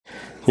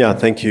Yeah,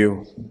 thank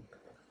you.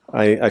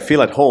 I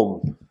feel at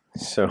home,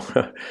 so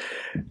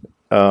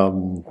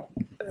um,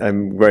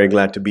 I'm very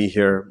glad to be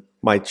here.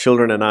 My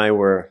children and I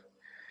were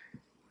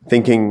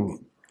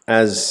thinking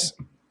as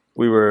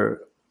we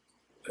were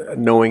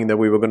knowing that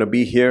we were going to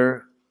be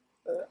here.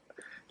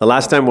 The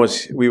last time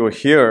we were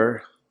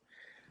here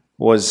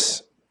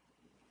was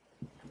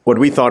what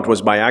we thought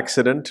was by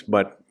accident,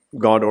 but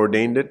God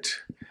ordained it.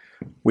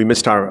 We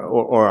missed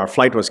our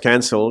flight was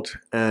canceled,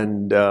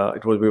 and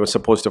we were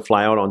supposed to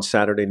fly out on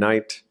Saturday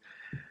night.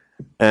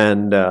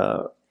 And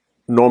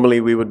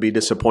normally we would be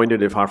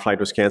disappointed if our flight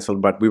was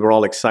canceled, but we were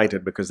all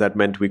excited because that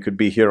meant we could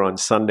be here on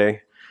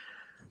Sunday.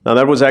 Now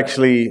that was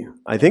actually,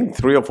 I think,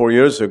 3 or 4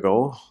 years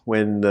ago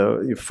when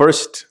the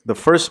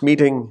first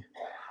meeting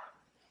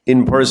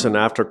in person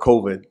after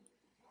COVID,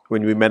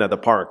 when we met at the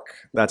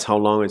park. That's how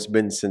long it's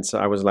been since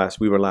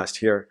we were last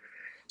here.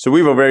 So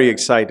we were very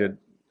excited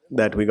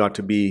that we got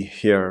to be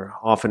here.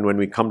 Often when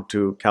we come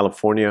to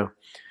California,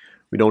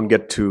 we don't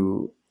get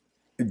to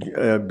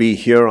be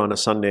here on a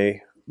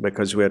Sunday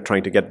because we're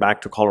trying to get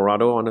back to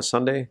Colorado on a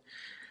Sunday.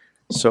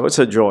 So it's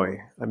a joy.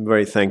 I'm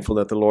very thankful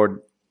that the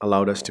Lord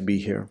allowed us to be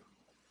here.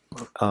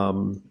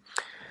 I've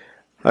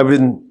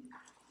been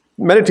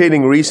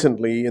meditating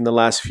recently in the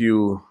last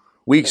few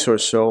weeks or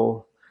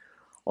so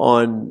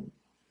on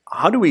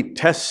how do we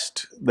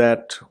test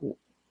that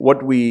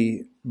what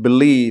we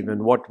believe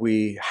and what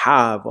we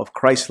have of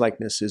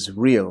Christ-likeness is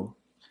real.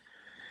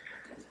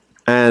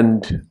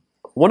 And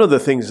one of the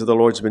things that the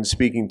Lord's been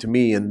speaking to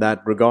me in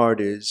that regard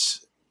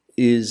is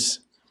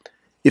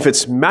if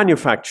it's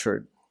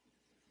manufactured,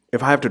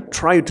 if I have to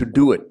try to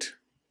do it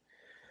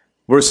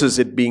versus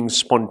it being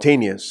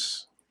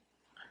spontaneous,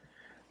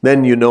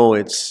 then you know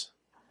it's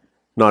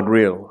not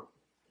real.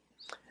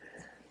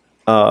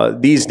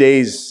 These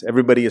days,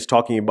 everybody is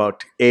talking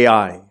about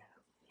AI,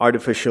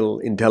 artificial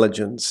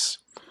intelligence.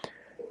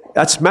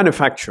 That's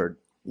manufactured.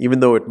 Even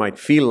though it might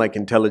feel like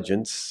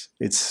intelligence,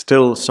 it's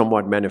still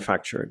somewhat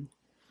manufactured.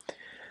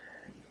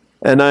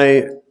 And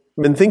I've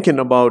been thinking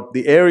about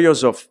the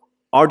areas of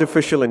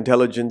artificial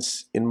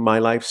intelligence in my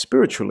life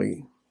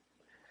spiritually.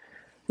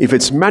 If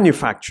it's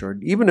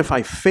manufactured, even if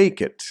I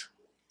fake it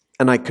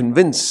and I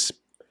convince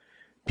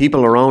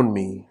people around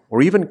me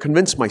or even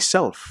convince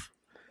myself,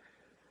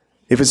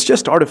 if it's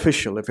just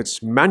artificial, if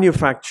it's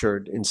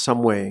manufactured in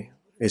some way,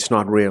 it's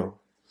not real.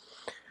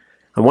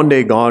 And one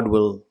day God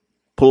will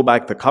pull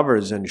back the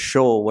covers and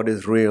show what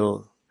is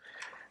real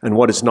and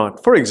what is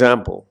not. For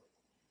example,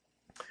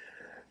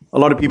 a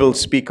lot of people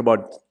think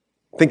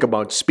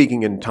about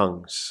speaking in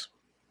tongues.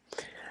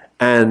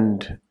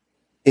 And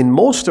in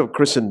most of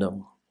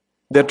Christendom,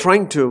 they're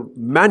trying to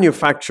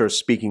manufacture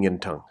speaking in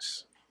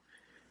tongues.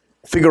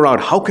 Figure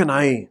out how can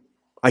I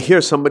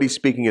hear somebody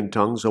speaking in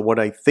tongues or what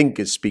I think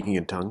is speaking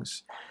in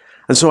tongues.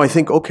 And so I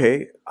think,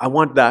 okay, I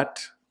want that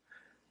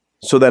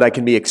so that I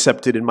can be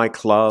accepted in my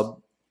club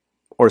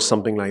or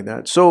something like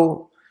that.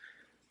 So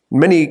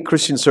many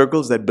Christian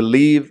circles that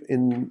believe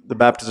in the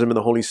baptism of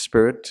the Holy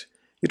Spirit,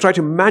 you try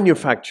to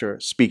manufacture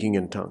speaking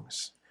in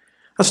tongues.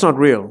 That's not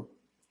real.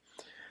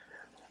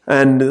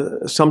 And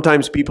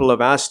sometimes people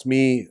have asked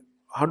me,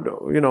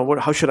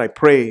 how should I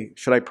pray?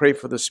 Should I pray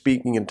for the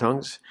speaking in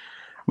tongues?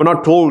 We're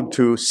not told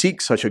to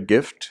seek such a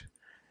gift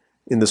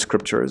in the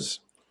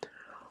scriptures.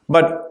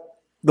 But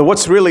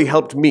what's really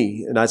helped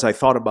me, and as I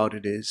thought about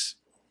it, is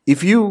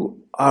if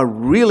you are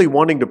really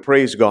wanting to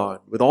praise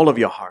God with all of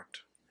your heart,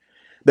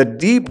 that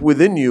deep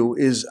within you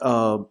is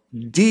a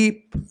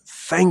deep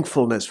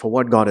thankfulness for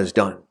what God has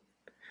done.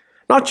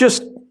 Not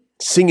just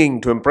singing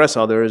to impress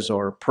others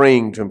or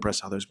praying to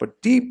impress others, but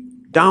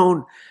deep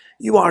down,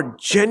 you are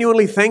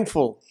genuinely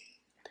thankful.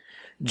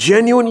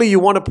 Genuinely, you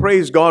want to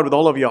praise God with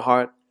all of your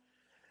heart.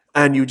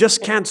 And you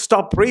just can't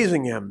stop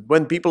praising Him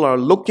when people are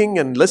looking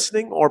and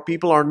listening or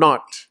people are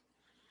not.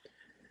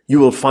 You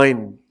will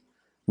find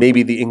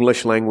maybe the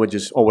English language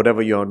or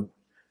whatever your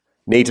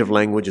native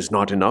language is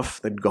not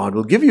enough, that God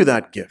will give you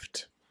that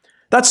gift.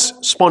 That's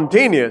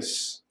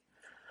spontaneous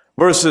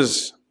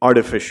versus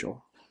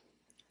artificial.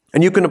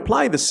 And you can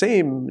apply the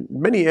same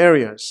in many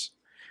areas.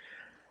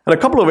 And a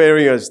couple of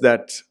areas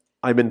that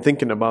I've been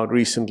thinking about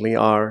recently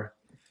are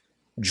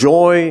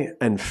joy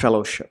and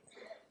fellowship.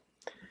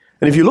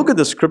 And if you look at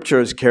the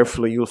scriptures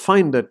carefully, you'll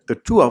find that the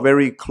two are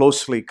very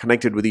closely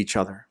connected with each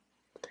other.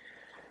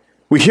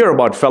 We hear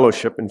about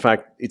fellowship. In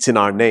fact, it's in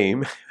our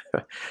name,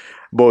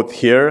 both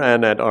here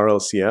and at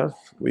RLCF.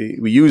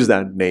 We use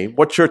that name.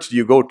 What church do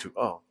you go to?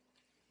 Oh,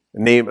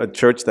 a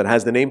church that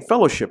has the name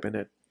fellowship in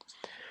it.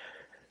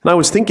 And I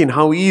was thinking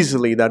how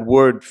easily that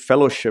word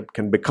fellowship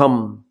can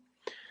become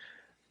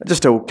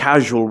just a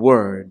casual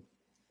word.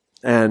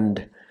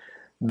 And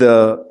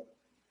the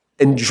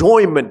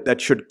enjoyment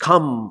that should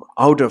come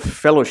out of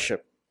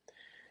fellowship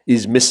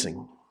is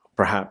missing,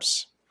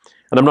 perhaps.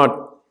 And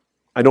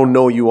I don't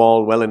know you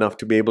all well enough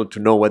to be able to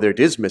know whether it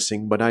is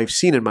missing, but I've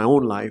seen in my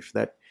own life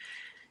that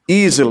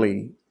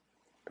easily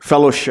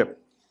fellowship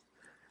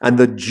and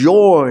the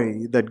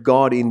joy that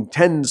God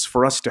intends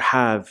for us to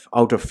have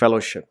out of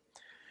fellowship,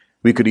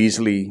 we could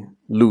easily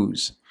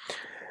lose.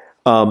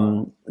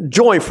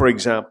 Joy, for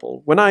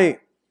example, when I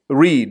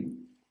read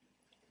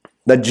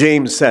that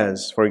James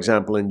says, for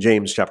example, in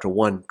James chapter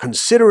 1,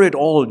 consider it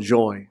all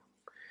joy.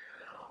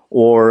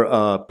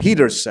 Or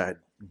Peter said,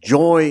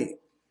 joy,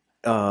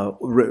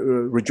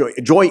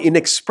 joy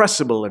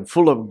inexpressible and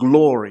full of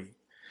glory.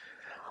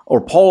 Or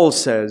Paul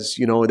says,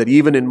 that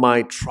even in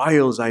my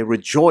trials I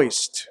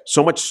rejoiced,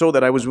 so much so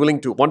that I was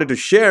wanted to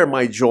share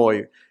my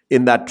joy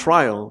in that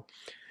trial.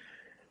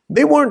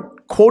 They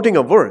weren't quoting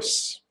a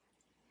verse.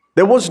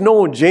 There was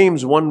no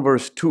James 1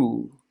 verse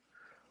 2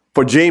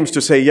 for James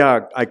to say,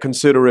 yeah, I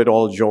consider it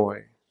all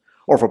joy.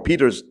 Or for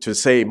Peter to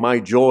say, my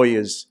joy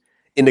is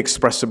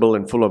inexpressible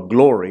and full of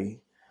glory.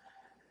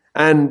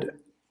 And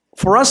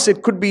for us,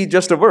 it could be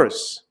just a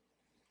verse.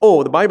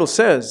 Oh, the Bible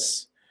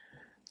says,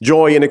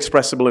 joy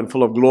inexpressible and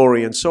full of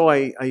glory. And so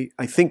I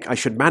think I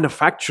should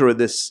manufacture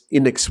this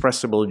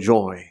inexpressible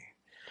joy,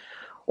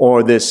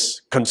 or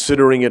this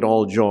considering it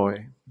all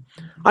joy.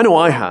 I know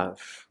I have.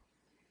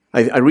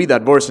 I read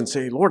that verse and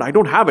say, Lord, I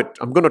don't have it.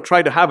 I'm going to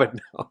try to have it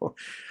now.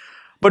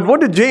 But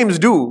what did James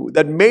do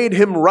that made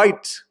him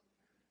write,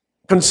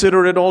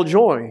 consider it all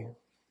joy?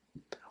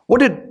 What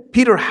did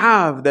Peter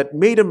have that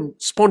made him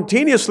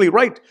spontaneously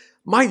write,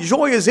 my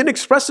joy is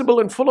inexpressible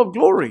and full of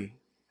glory?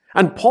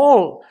 And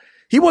Paul,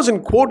 he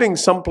wasn't quoting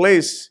some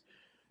place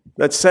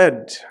that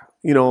said,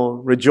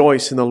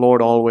 rejoice in the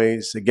Lord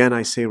always. Again,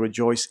 I say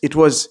rejoice. It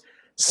was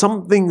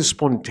something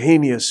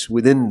spontaneous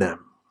within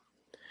them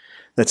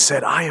that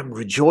said, I am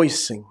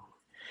rejoicing.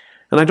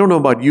 And I don't know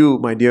about you,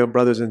 my dear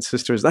brothers and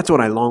sisters, that's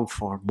what I long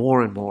for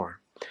more and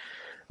more.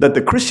 That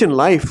the Christian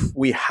life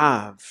we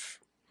have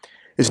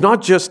is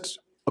not just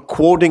a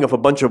quoting of a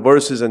bunch of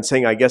verses and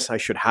saying, I guess I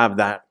should have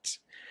that.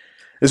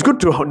 It's good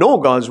to know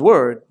God's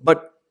word,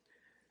 but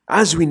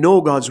as we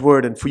know God's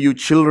word, and for you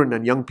children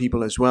and young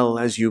people as well,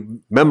 as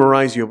you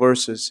memorize your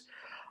verses,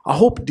 I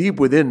hope deep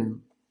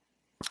within,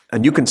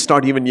 and you can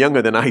start even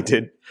younger than I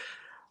did,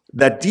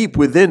 that deep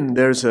within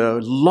there's a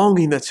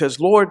longing that says,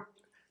 Lord,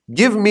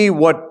 give me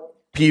what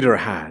Peter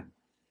had.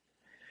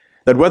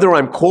 That whether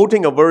I'm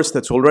quoting a verse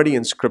that's already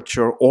in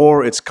Scripture,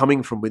 or it's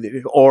coming from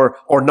within, or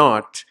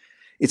not,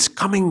 it's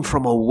coming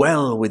from a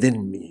well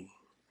within me.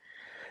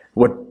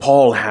 What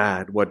Paul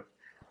had, what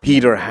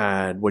Peter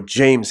had, what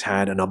James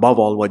had, and above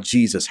all, what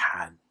Jesus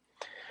had.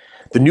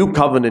 The new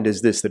covenant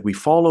is this, that we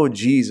follow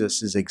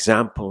Jesus'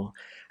 example,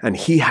 and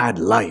he had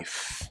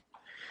life.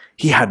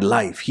 He had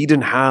life. He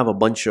didn't have a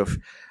bunch of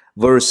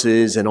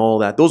verses and all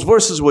that. Those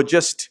verses were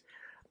just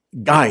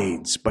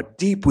guides, but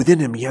deep within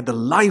him, he had the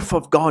life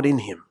of God in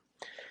him.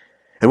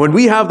 And when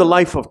we have the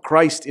life of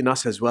Christ in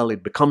us as well,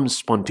 it becomes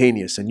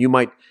spontaneous, and you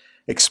might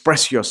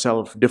express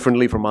yourself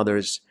differently from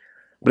others,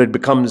 but it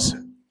becomes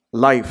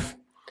life.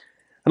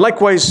 And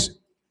likewise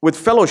with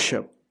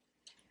fellowship.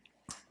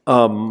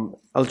 I'll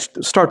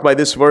start by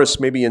this verse,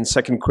 maybe in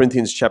 2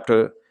 Corinthians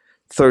chapter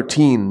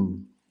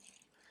 13.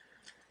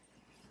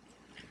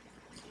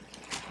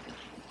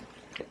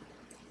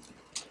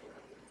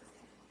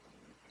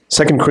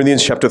 Second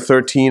Corinthians chapter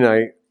 13,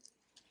 I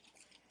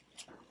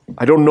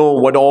don't know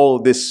what all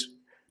this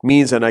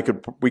means, and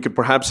we could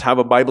perhaps have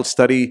a Bible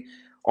study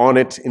on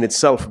it in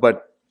itself,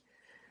 but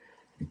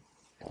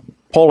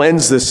Paul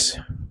ends this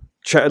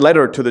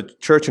letter to the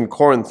church in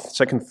Corinth,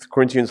 2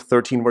 Corinthians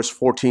 13, verse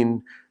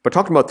 14, by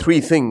talking about three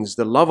things: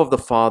 the love of the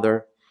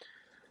Father,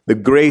 the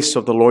grace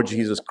of the Lord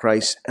Jesus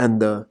Christ,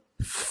 and the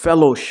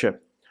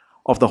fellowship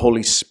of the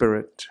Holy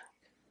Spirit.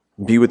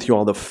 Be with you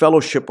all, the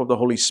fellowship of the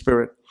Holy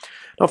Spirit.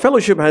 Now,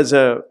 fellowship has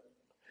a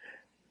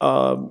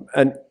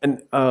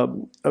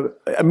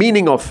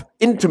meaning of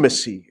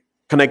intimacy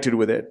connected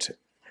with it.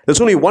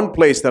 There's only one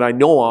place that I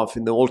know of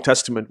in the Old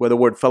Testament where the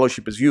word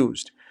fellowship is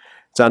used.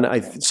 It's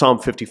on Psalm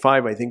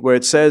 55, I think, where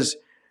it says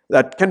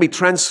that can be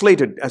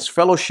translated as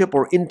fellowship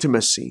or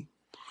intimacy.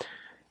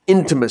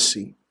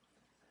 Intimacy.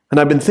 And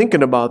I've been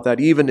thinking about that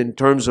even in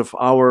terms of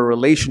our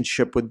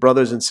relationship with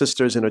brothers and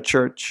sisters in a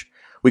church.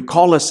 We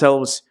call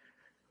ourselves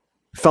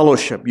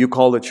fellowship. You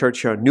call the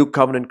church here New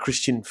Covenant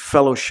Christian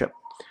Fellowship.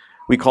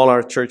 We call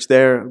our church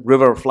there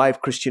River of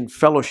Life Christian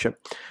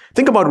Fellowship.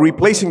 Think about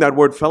replacing that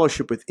word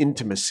fellowship with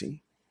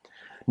intimacy.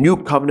 New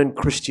Covenant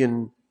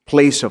Christian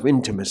place of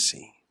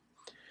intimacy.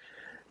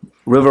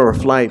 River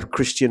of Life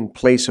Christian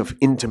place of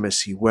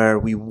intimacy, where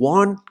we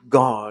want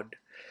God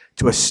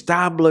to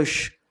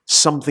establish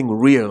something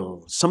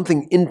real,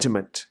 something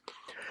intimate,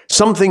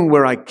 something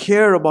where I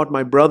care about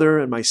my brother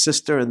and my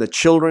sister and the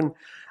children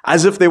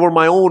as if they were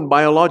my own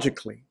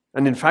biologically,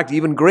 and in fact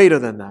even greater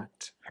than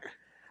that.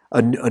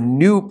 A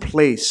new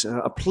place,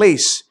 a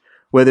place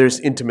where there's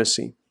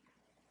intimacy.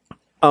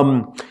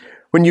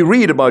 When you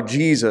read about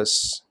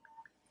Jesus,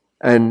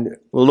 and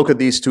we'll look at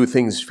these two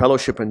things,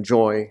 fellowship and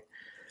joy,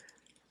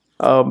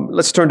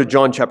 let's turn to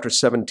John chapter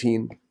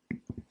 17.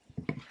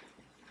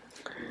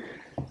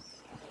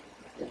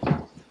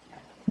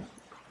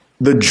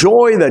 The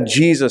joy that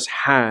Jesus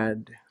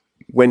had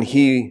when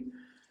he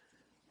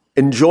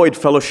enjoyed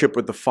fellowship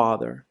with the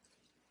Father.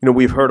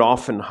 We've heard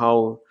often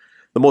how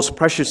the most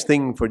precious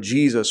thing for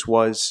Jesus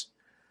was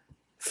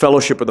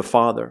fellowship with the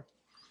Father.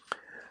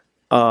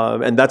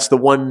 And that's the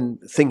one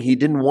thing he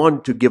didn't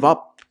want to give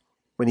up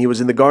when he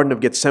was in the Garden of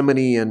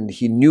Gethsemane, and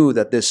he knew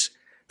that this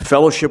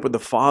fellowship with the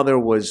Father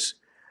was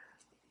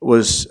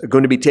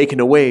going to be taken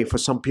away for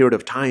some period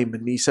of time.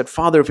 And he said,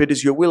 Father, if it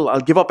is your will, I'll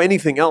give up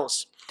anything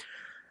else.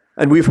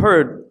 And we've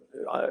heard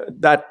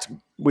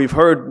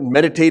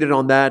meditated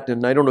on that,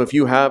 and I don't know if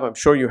you have, I'm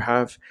sure you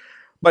have.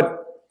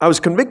 But I was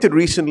convicted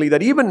recently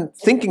that even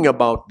thinking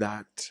about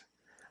that,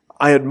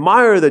 I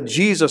admire that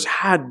Jesus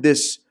had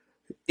this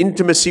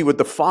intimacy with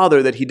the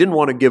Father that he didn't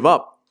want to give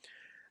up.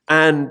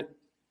 And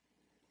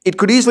it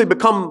could easily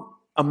become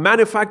a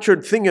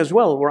manufactured thing as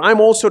well, where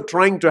I'm also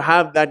trying to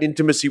have that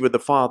intimacy with the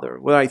Father,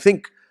 where I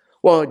think,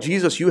 well,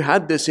 Jesus, you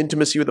had this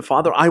intimacy with the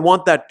Father. I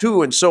want that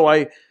too. And so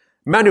I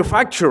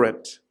manufacture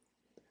it.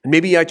 And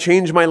maybe I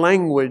change my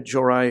language,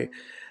 or I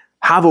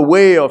have a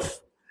way of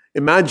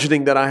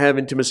imagining that I have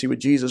intimacy with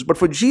Jesus. But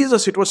for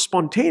Jesus, it was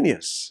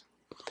spontaneous.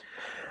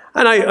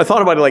 And I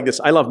thought about it like this.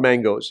 I love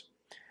mangoes.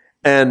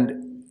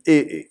 And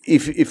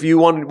if you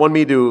want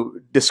me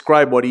to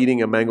describe what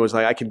eating a mango is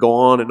like, I can go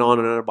on and on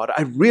and on about it.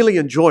 I really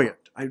enjoy it.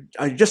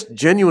 I just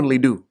genuinely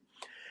do.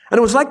 And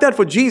it was like that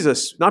for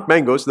Jesus, not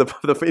mangoes,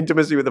 the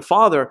intimacy with the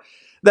Father,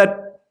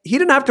 that he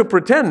didn't have to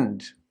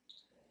pretend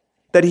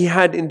that he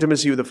had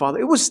intimacy with the Father.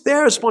 It was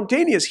there,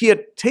 spontaneous. He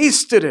had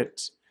tasted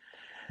it.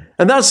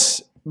 And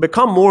that's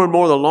become more and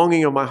more the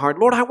longing of my heart.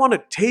 Lord, I want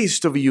a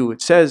taste of you.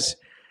 It says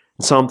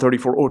in Psalm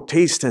 34, oh,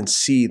 taste and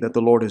see that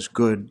the Lord is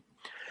good.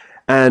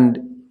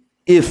 And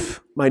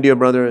if, my dear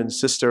brother and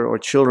sister or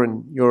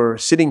children, you're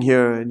sitting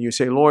here and you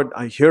say, Lord,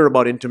 I hear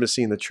about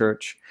intimacy in the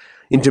church,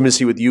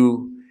 intimacy with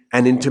you,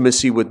 and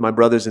intimacy with my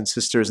brothers and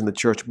sisters in the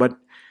church, but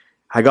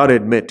I got to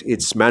admit,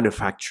 it's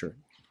manufactured.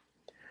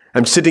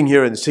 I'm sitting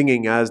here and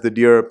singing, as the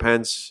deer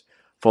pants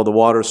for the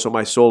water, so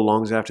my soul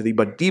longs after thee,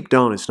 but deep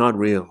down, it's not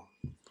real.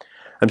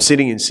 I'm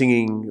sitting and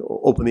singing,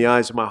 open the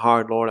eyes of my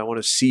heart, Lord, I want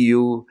to see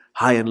you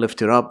high and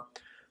lifted up,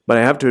 but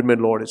I have to admit,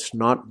 Lord, it's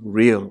not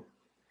real.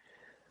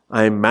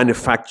 I'm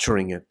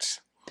manufacturing it.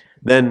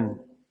 Then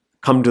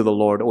come to the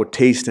Lord, or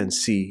taste and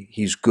see,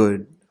 he's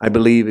good. I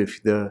believe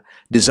if the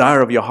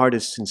desire of your heart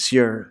is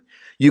sincere,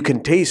 you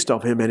can taste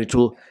of him and it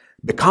will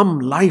become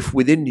life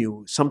within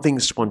you, something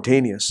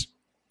spontaneous.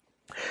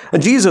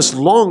 And Jesus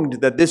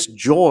longed that this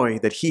joy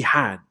that he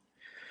had,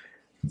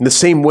 in the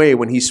same way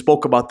when he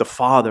spoke about the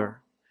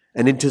Father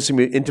and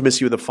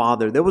intimacy with the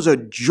Father, there was a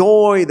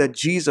joy that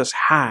Jesus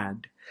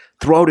had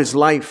throughout his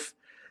life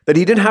that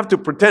he didn't have to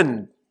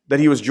pretend that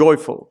he was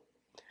joyful.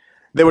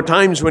 There were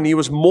times when he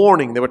was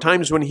mourning. There were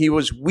times when he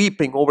was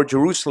weeping over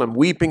Jerusalem,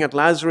 weeping at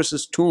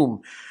Lazarus'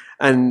 tomb.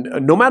 And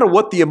no matter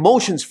what the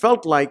emotions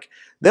felt like,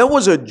 there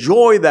was a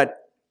joy that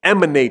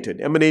emanated.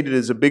 Emanated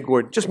is a big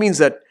word. It just means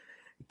that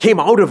it came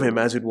out of him,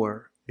 as it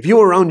were. If you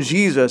were around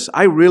Jesus,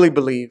 I really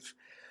believe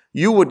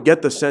you would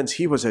get the sense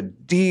he was a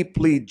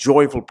deeply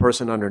joyful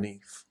person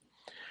underneath.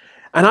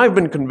 And I've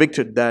been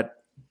convicted that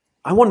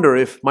I wonder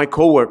if my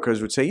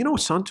coworkers would say, you know,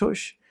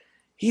 Santosh,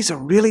 he's a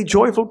really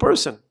joyful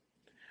person.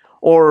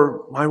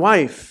 Or my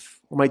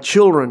wife, my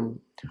children,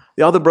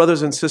 the other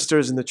brothers and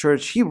sisters in the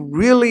church, he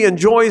really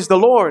enjoys the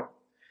Lord.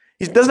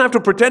 He doesn't have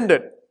to pretend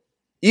it.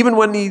 Even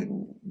when he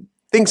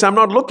thinks I'm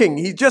not looking,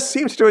 he just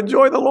seems to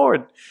enjoy the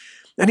Lord.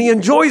 And he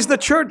enjoys the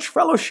church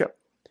fellowship.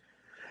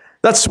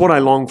 That's what I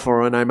long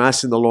for, and I'm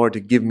asking the Lord to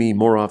give me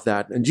more of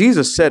that. And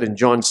Jesus said in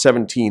John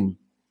 17,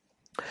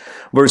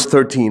 verse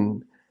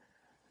 13,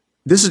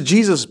 this is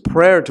Jesus'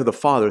 prayer to the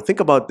Father. Think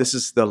about this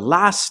is the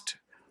last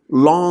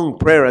long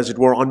prayer, as it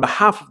were, on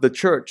behalf of the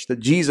church that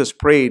Jesus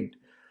prayed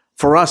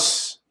for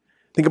us.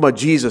 Think about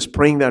Jesus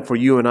praying that for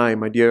you and I,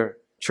 my dear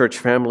church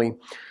family.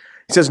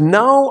 He says,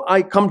 now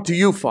I come to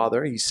you,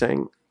 Father, he's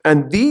saying,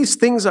 and these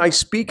things I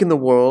speak in the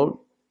world.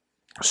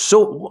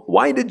 So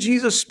why did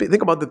Jesus speak?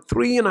 Think about the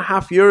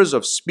 3.5 years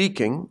of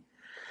speaking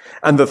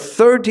and the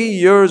 30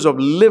 years of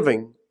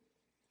living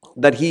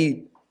that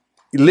he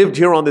lived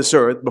here on this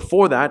earth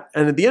before that.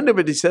 And at the end of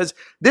it, he says,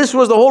 this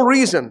was the whole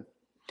reason,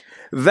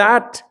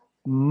 that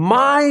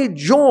my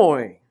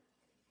joy,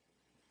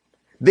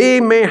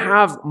 they may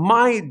have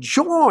my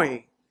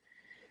joy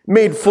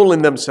made full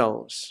in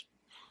themselves.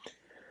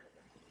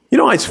 You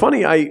know, it's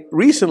funny,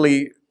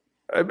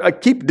 I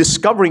keep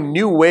discovering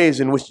new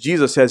ways in which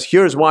Jesus says,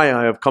 here's why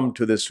I have come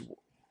to this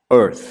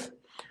earth.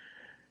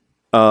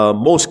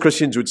 Most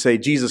Christians would say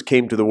Jesus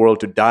came to the world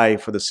to die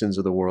for the sins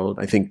of the world.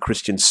 I think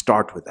Christians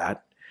start with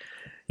that.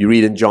 You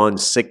read in John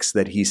 6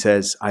 that he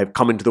says, I've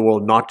come into the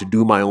world not to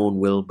do my own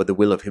will, but the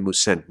will of him who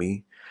sent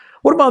me.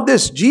 What about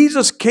this?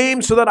 Jesus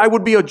came so that I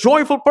would be a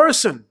joyful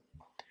person.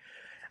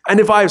 And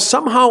if I have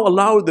somehow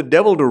allowed the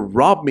devil to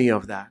rob me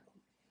of that,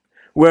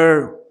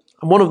 where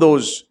I'm one of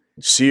those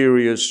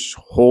serious,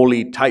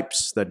 holy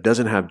types that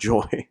doesn't have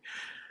joy,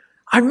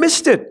 I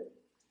missed it.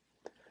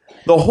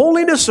 The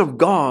holiness of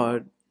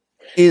God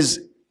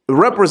is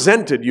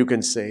represented, you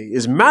can say,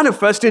 is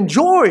manifest in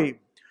joy,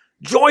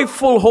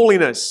 joyful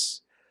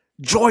holiness,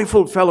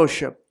 joyful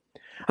fellowship.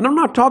 And I'm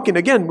not talking,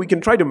 again, we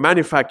can try to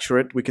manufacture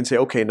it. We can say,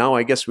 okay, now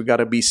I guess we got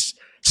to be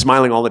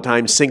smiling all the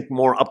time, sing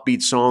more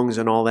upbeat songs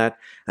and all that,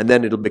 and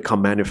then it'll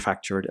become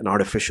manufactured and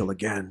artificial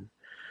again.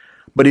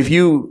 But if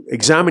you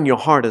examine your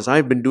heart, as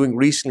I've been doing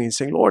recently, and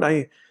saying, Lord,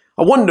 I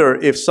wonder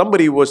if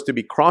somebody was to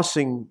be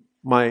crossing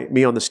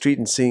me on the street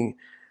and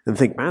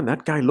think, man,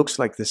 that guy looks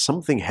like there's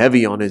something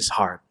heavy on his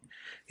heart.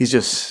 He's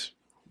just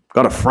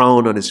got a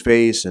frown on his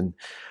face. And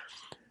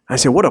I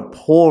say, what a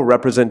poor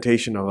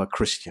representation of a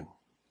Christian.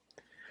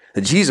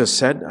 That Jesus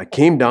said, I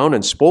came down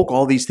and spoke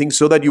all these things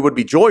so that you would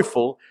be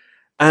joyful.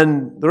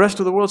 And the rest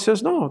of the world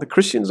says, no, the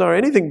Christians are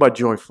anything but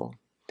joyful.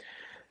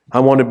 I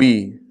want to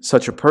be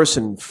such a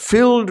person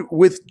filled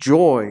with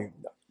joy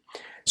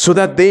so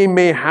that they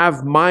may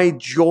have my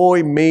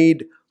joy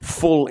made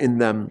full in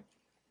them.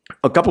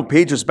 A couple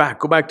pages back,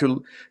 go back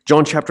to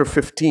John chapter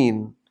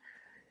 15.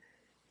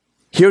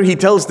 Here he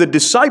tells the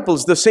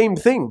disciples the same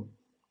thing.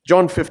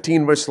 John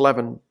 15 verse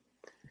 11.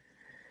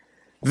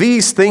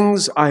 These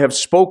things I have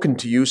spoken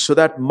to you so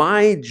that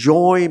my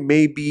joy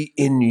may be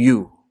in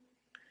you.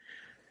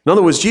 In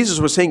other words, Jesus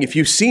was saying, if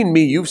you've seen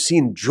me, you've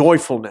seen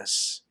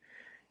joyfulness.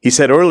 He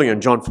said earlier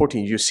in John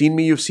 14, you've seen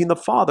me, you've seen the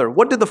Father.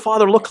 What did the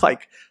Father look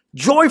like?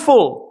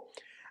 Joyful.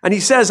 And he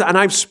says, and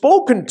I've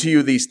spoken to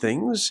you these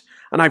things,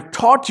 and I've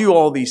taught you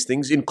all these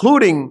things,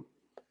 including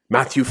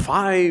Matthew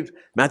 5,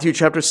 Matthew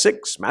chapter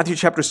 6, Matthew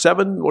chapter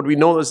 7, what we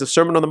know as the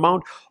Sermon on the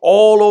Mount.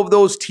 All of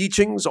those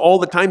teachings, all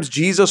the times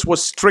Jesus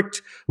was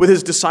strict with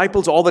his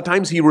disciples, all the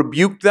times he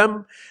rebuked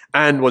them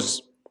and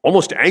was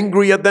almost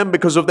angry at them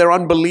because of their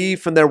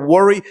unbelief and their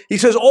worry. He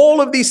says,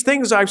 all of these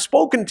things I've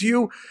spoken to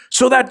you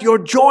so that your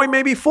joy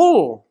may be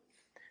full.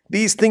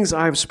 These things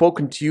I have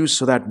spoken to you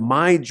so that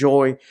my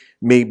joy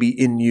may be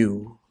in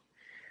you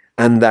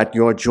and that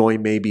your joy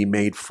may be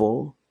made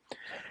full.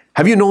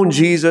 Have you known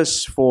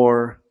Jesus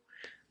for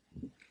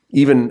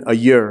even a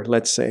year,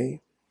 let's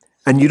say,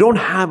 and you don't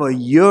have a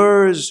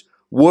year's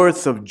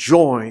worth of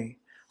joy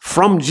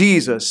from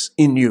Jesus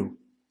in you?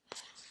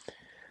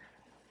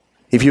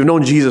 If you've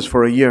known Jesus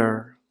for a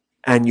year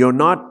and you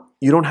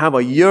don't have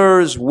a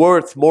year's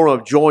worth more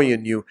of joy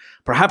in you,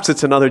 perhaps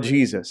it's another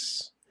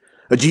Jesus.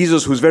 A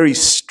Jesus who's very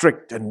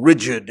strict and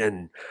rigid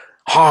and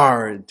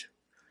hard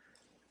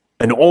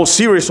and all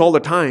serious all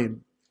the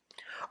time.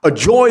 A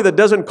joy that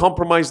doesn't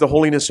compromise the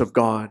holiness of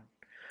God.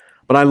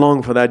 But I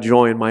long for that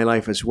joy in my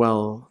life as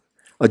well.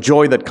 A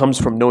joy that comes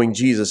from knowing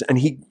Jesus. And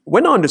he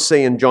went on to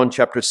say in John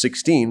chapter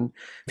 16,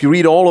 if you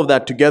read all of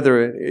that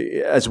together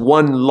as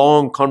one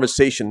long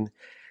conversation,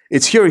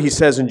 it's here he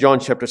says in John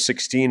chapter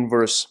 16,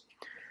 verse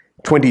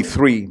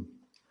 23,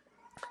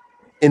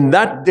 in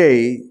that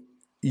day,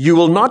 you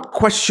will not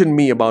question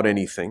me about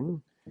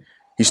anything.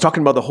 He's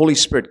talking about the Holy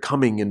Spirit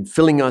coming and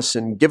filling us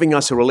and giving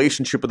us a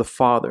relationship with the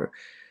Father.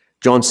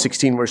 John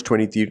 16, verse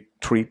 23,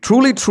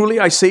 truly, truly,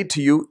 I say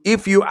to you,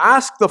 if you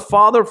ask the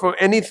Father for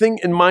anything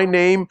in my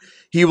name,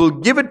 he will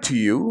give it to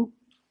you.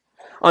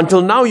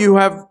 Until now you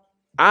have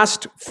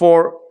asked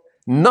for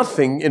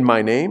nothing in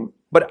my name,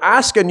 but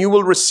ask and you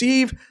will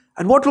receive.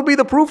 And what will be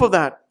the proof of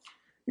that?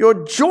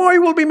 Your joy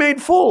will be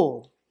made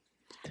full.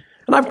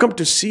 And I've come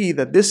to see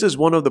that this is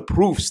one of the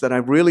proofs that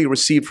I've really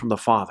received from the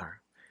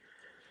Father.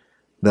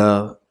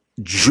 The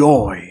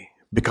joy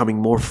becoming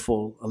more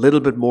full, a little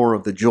bit more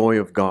of the joy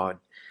of God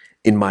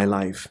in my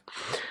life.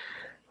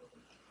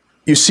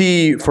 You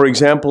see, for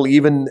example,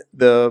 even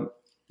the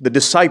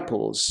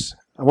disciples.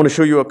 I want to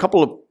show you a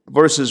couple of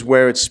verses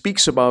where it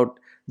speaks about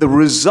the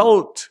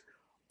result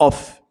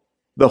of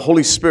the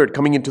Holy Spirit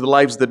coming into the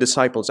lives of the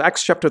disciples.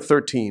 Acts chapter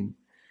 13.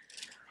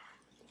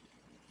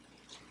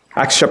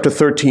 Acts chapter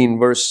 13,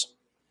 verse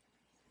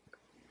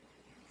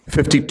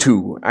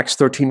 52. Acts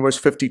 13, verse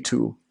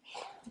 52.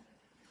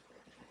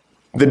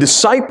 The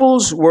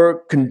disciples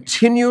were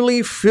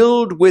continually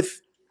filled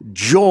with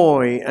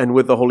joy and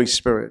with the Holy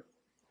Spirit.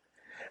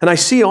 And I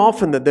see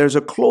often that there's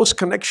a close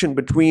connection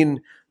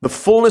between the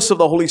fullness of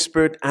the Holy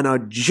Spirit and a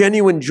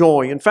genuine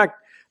joy. In fact,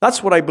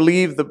 that's what I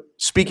believe the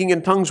speaking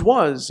in tongues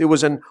was. It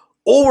was an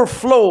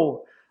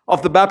overflow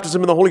of the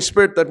baptism in the Holy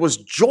Spirit that was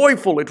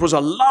joyful. It was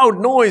a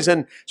loud noise,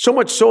 and so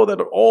much so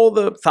that all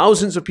the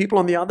thousands of people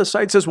on the other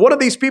side says, what are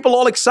these people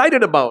all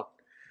excited about?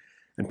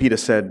 And Peter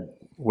said,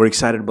 we're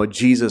excited about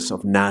Jesus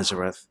of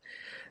Nazareth.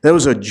 There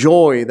was a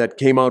joy that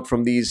came out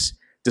from these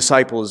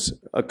disciples.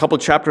 A couple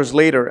chapters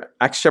later,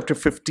 Acts chapter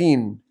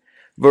 15,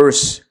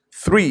 verse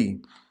 3.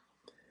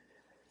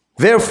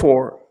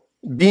 Therefore,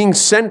 being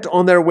sent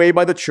on their way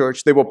by the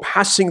church, they were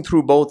passing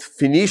through both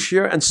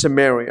Phoenicia and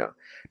Samaria,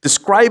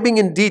 describing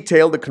in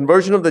detail the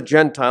conversion of the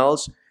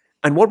Gentiles.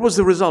 And what was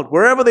the result?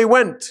 Wherever they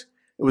went,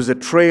 it was a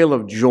trail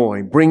of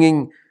joy,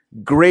 bringing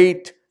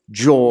great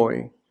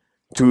joy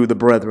to the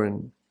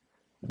brethren.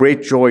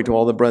 Great joy to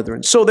all the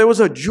brethren. So there was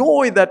a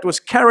joy that was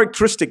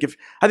characteristic.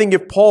 I think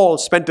if Paul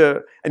spent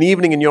an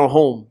evening in your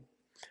home,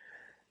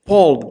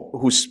 Paul,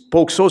 who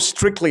spoke so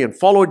strictly and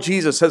followed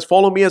Jesus, says,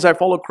 follow me as I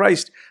follow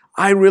Christ.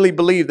 I really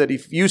believe that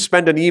if you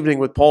spent an evening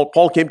with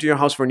Paul came to your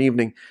house for an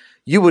evening,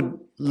 you would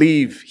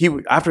leave.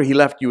 After he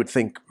left, you would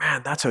think,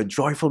 man, that's a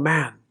joyful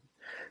man.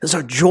 There's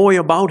a joy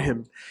about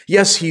him.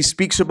 Yes, he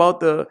speaks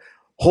about the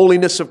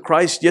holiness of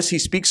Christ. Yes, he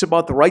speaks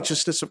about the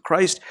righteousness of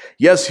Christ.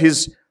 Yes,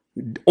 his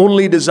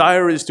only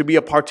desire is to be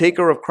a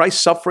partaker of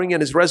Christ's suffering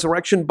and his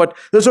resurrection, but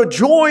there's a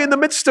joy in the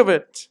midst of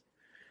it.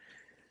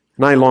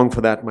 And I long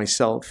for that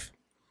myself.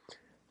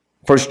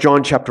 1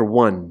 John chapter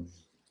 1.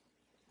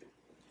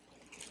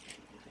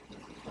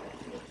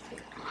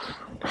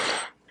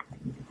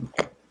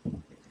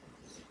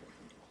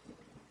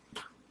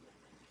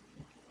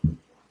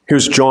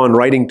 Here's John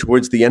writing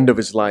towards the end of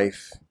his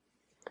life.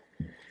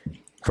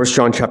 1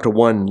 John chapter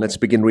 1, let's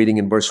begin reading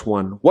in verse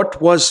 1. What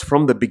was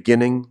from the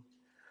beginning,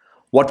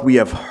 what we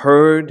have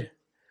heard,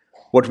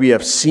 what we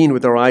have seen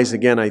with our eyes.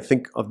 Again, I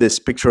think of this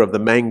picture of the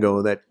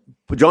mango that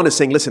John is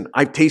saying, listen,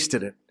 I've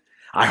tasted it.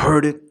 I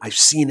heard it. I've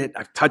seen it.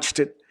 I've touched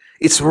it.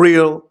 It's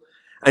real.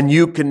 And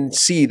you can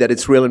see that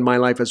it's real in my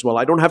life as well.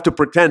 I don't have to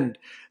pretend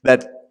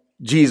that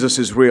Jesus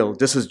is real.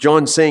 This is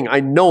John saying, I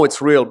know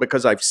it's real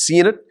because I've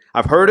seen it.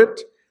 I've heard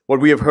it. What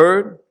we have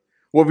heard,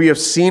 what we have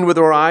seen with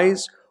our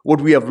eyes,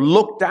 what we have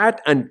looked at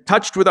and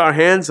touched with our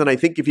hands, and I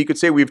think if you could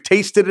say we've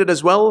tasted it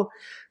as well,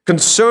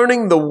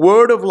 concerning the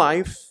word of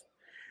life,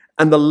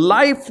 and the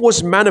life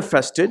was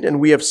manifested, and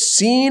we have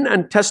seen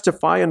and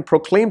testify and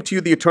proclaim to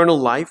you the eternal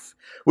life,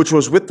 which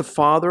was with the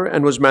Father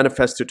and was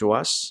manifested to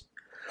us.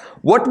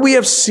 What we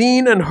have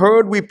seen and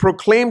heard, we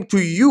proclaim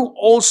to you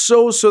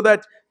also, so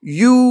that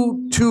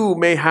you too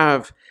may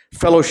have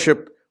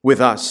fellowship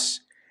with us.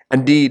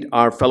 Indeed,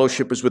 our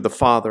fellowship is with the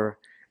Father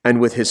and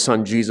with his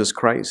Son, Jesus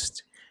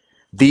Christ.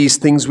 These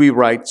things we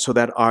write so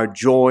that our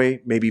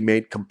joy may be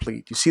made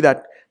complete. You see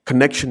that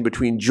connection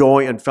between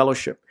joy and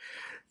fellowship.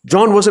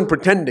 John wasn't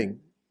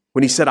pretending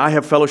when he said, I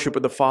have fellowship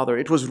with the Father.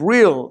 It was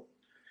real.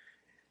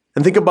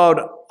 And think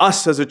about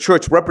us as a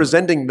church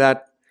representing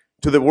that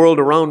to the world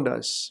around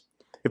us.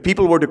 If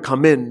people were to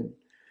come in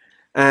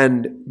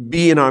and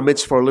be in our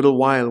midst for a little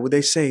while, would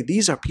they say,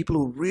 these are people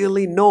who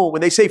really know?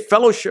 When they say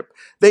fellowship,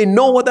 they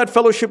know what that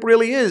fellowship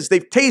really is.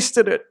 They've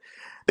tasted it.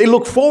 They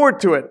look forward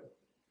to it.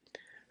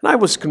 And I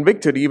was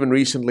convicted even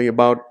recently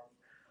about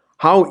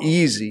how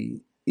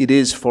easy it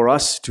is for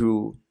us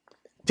to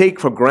take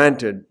for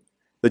granted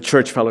the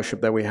church fellowship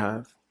that we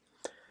have.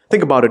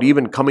 Think about it,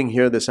 even coming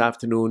here this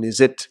afternoon.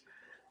 Is it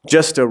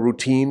just a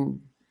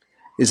routine?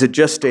 Is it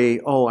just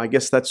I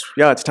guess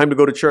it's time to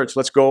go to church.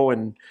 Let's go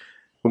and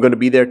we're going to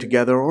be there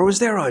together. Or is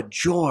there a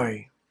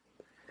joy?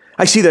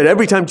 I see that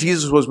every time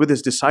Jesus was with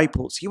his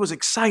disciples, he was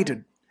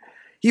excited.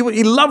 He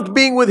loved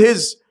being with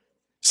his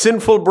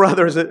sinful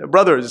brothers.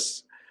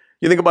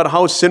 You think about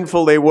how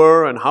sinful they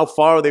were and how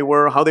far they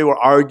were, how they were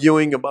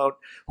arguing about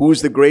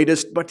who's the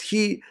greatest. But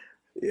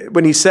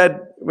when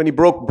he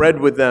broke bread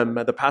with them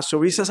at the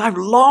Passover, he says, I've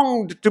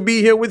longed to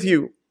be here with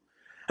you.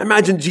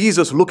 Imagine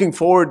Jesus looking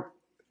forward.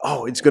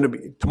 Oh, it's going to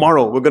be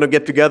tomorrow. We're going to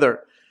get together.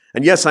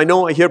 And yes, I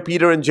know I hear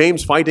Peter and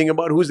James fighting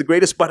about who's the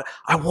greatest, but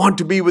I want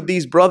to be with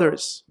these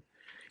brothers.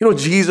 You know,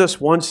 Jesus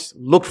once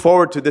looked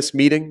forward to this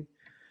meeting.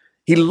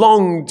 He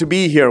longed to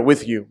be here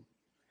with you.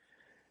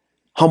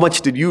 How much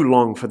did you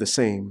long for the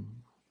same?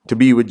 To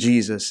be with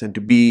Jesus and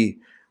to be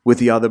with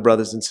the other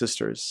brothers and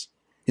sisters?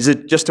 Is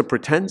it just a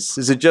pretense?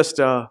 Is it just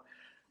I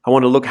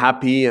want to look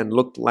happy and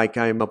look like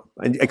I'm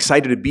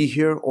excited to be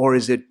here? Or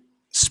is it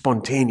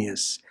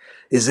spontaneous?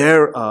 Is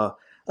there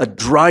a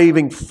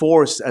driving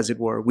force, as it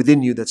were,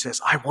 within you that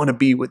says, I want to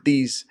be with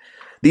these.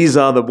 These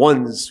are the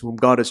ones whom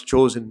God has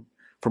chosen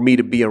for me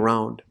to be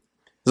around.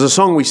 There's a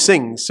song we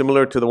sing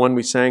similar to the one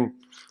we sang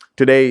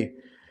today.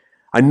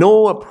 I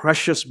know a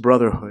precious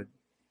brotherhood.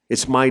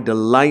 It's my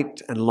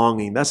delight and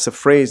longing. That's the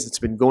phrase that's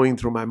been going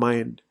through my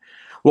mind.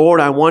 Lord,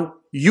 I want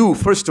you,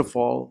 first of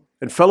all,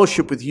 and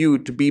fellowship with you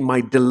to be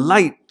my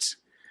delight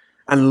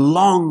and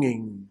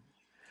longing.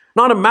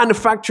 Not a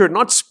manufactured,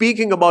 not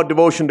speaking about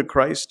devotion to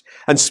Christ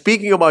and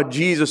speaking about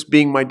Jesus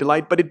being my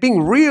delight, but it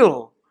being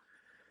real,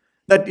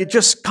 that it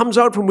just comes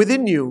out from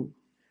within you.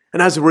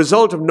 And as a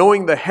result of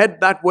knowing the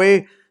head that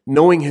way,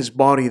 knowing his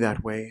body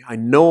that way, I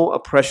know a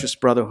precious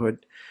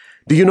brotherhood.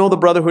 Do you know the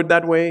brotherhood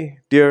that way,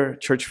 dear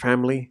church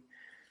family?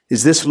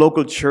 Is this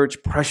local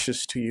church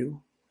precious to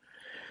you?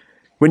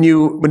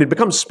 When it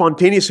becomes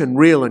spontaneous and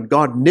real and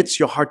God knits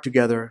your heart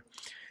together,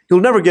 you'll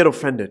never get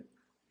offended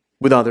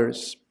with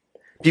others.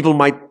 People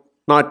might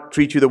not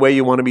treat you the way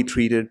you want to be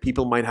treated.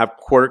 People might have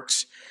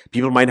quirks.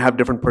 People might have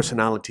different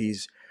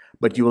personalities.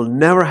 But you will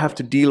never have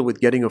to deal with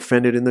getting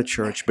offended in the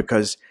church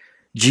because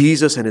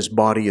Jesus and his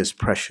body is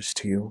precious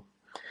to you.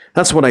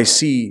 That's what I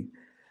see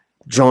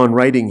John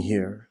writing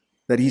here.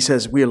 That he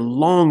says, we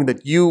long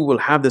that you will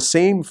have the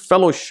same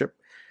fellowship.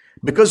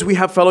 Because we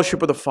have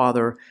fellowship with the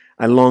Father,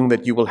 I long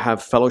that you will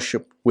have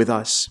fellowship with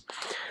us.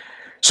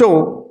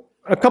 So,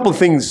 a couple of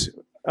things,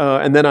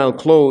 and then I'll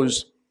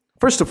close.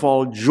 First of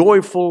all,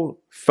 joyful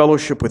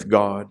fellowship with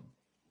God.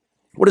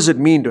 What does it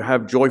mean to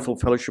have joyful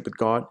fellowship with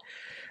God?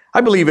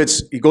 I believe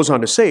he goes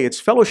on to say, it's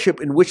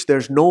fellowship in which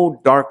there's no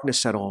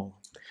darkness at all.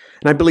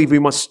 And I believe we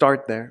must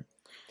start there.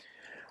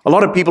 A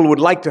lot of people would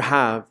like to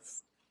have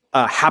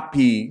a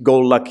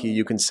happy-go-lucky,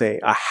 you can say,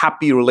 a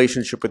happy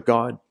relationship with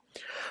God.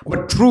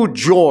 But true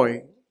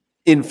joy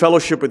in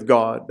fellowship with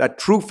God, that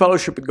true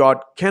fellowship with God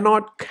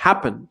cannot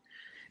happen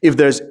if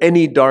there's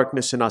any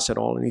darkness in us at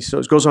all. And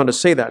he goes on to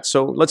say that.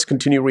 So let's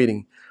continue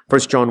reading.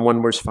 1 John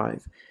 1 verse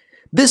 5.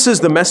 This is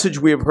the message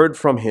we have heard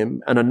from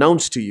him and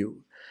announced to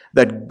you,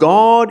 that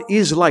God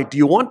is light. Do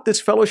you want this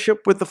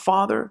fellowship with the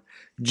Father?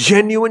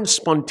 Genuine,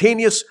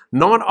 spontaneous,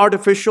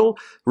 non-artificial.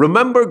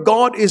 Remember,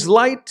 God is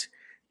light,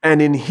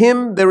 and in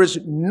him there is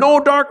no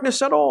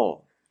darkness at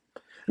all.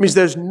 It means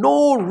there's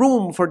no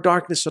room for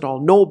darkness at all.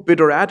 No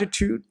bitter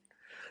attitude,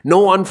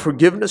 no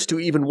unforgiveness to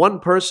even one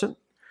person,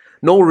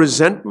 no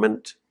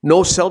resentment,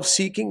 no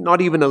self-seeking,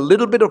 not even a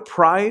little bit of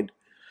pride,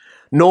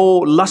 no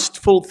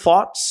lustful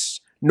thoughts,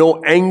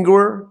 no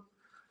anger,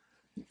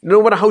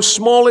 no matter how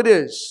small it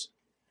is.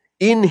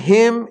 In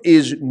him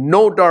is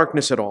no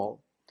darkness at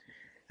all.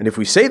 And if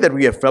we say that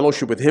we have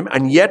fellowship with him,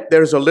 and yet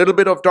there's a little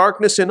bit of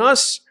darkness in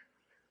us,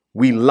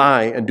 we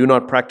lie and do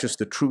not practice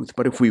the truth.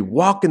 But if we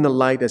walk in the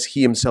light as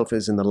he himself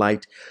is in the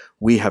light,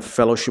 we have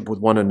fellowship with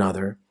one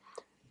another.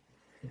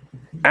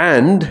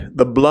 And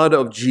the blood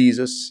of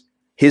Jesus,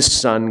 his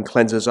Son,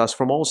 cleanses us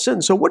from all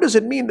sin. So what does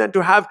it mean then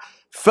to have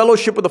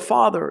fellowship with the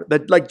Father,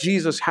 that like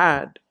Jesus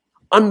had?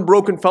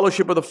 Unbroken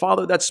fellowship with the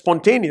Father, that's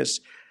spontaneous.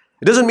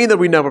 It doesn't mean that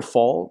we never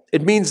fall.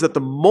 It means that the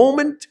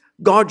moment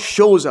God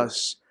shows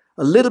us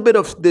a little bit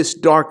of this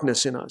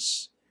darkness in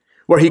us,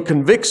 where he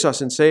convicts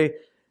us and say,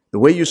 the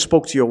way you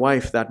spoke to your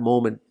wife that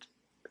moment,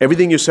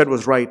 everything you said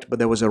was right, but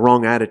there was a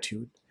wrong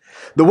attitude.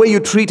 The way you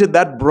treated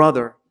that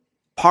brother,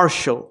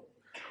 partial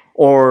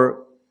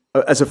or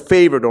as a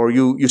favorite, or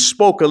you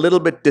spoke a little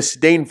bit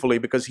disdainfully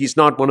because he's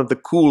not one of the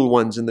cool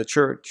ones in the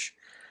church.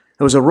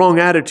 There was a wrong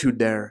attitude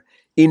there.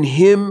 In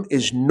him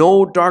is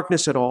no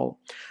darkness at all.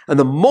 And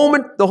the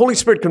moment the Holy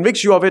Spirit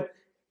convicts you of it,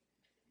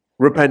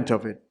 repent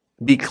of it.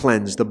 Be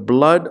cleansed. The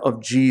blood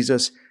of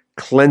Jesus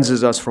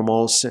cleanses us from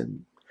all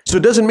sin. So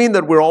it doesn't mean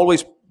that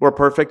we're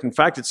perfect. In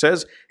fact, it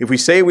says, if we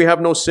say we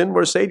have no sin,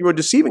 we're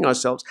deceiving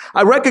ourselves.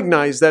 I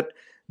recognize that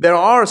there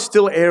are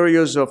still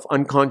areas of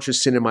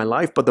unconscious sin in my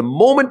life, but the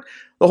moment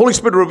the Holy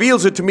Spirit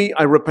reveals it to me,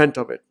 I repent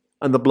of it.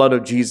 And the blood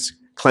of Jesus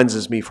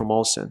cleanses me from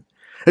all sin.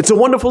 It's a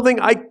wonderful thing.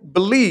 I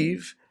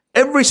believe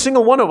every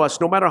single one of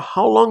us, no matter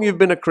how long you've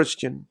been a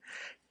Christian,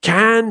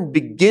 can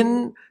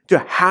begin to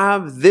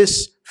have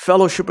this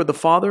fellowship with the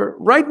Father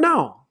right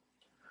now.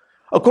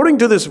 According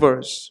to this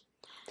verse,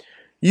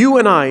 you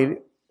and I,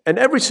 and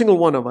every single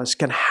one of us,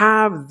 can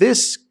have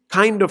this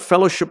kind of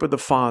fellowship with the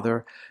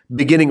Father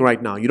beginning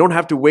right now. You don't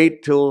have to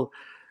wait till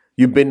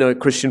you've been a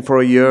Christian for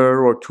a year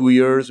or 2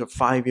 years or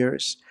 5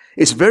 years.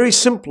 It's very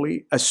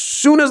simply, as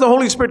soon as the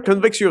Holy Spirit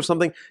convicts you of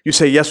something, you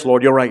say, yes,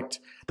 Lord, you're right.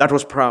 That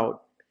was proud.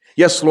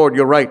 Yes, Lord,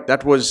 you're right.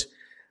 That was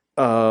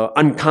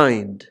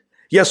unkind.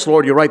 Yes,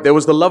 Lord, you're right. There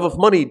was the love of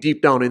money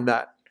deep down in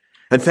that.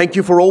 And thank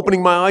you for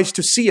opening my eyes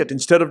to see it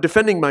instead of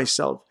defending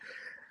myself.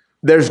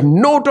 There's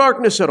no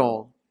darkness at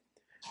all.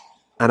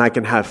 And I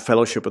can have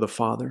fellowship with the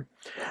Father.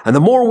 And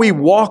the more we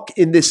walk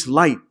in this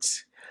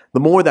light, the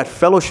more that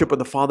fellowship with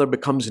the Father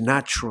becomes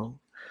natural,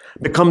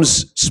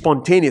 becomes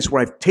spontaneous,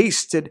 where I've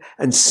tasted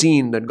and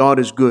seen that God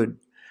is good.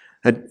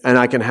 And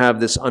I can have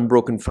this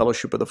unbroken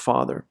fellowship with the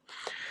Father.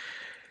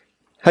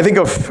 I think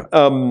of,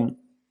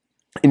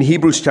 in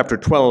Hebrews chapter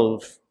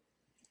 12,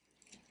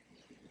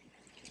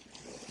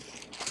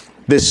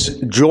 this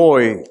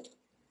joy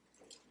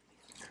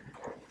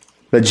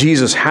that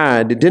Jesus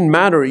had. It didn't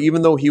matter,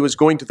 even though he was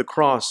going to the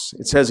cross.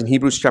 It says in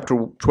Hebrews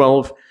chapter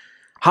 12,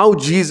 how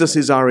Jesus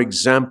is our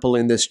example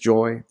in this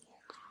joy.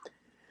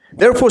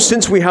 Therefore,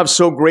 since we have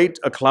so great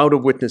a cloud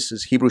of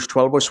witnesses, Hebrews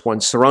 12 verse 1,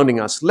 surrounding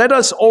us, let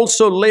us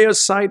also lay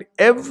aside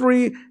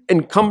every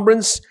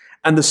encumbrance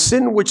and the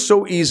sin which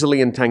so easily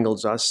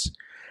entangles us,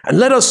 and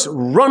let us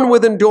run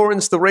with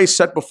endurance the race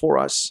set before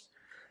us,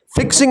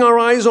 fixing our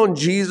eyes on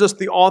Jesus,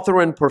 the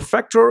author and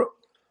perfecter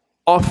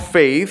of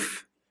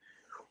faith,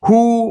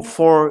 who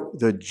for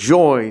the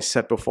joy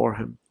set before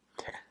him.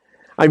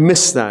 I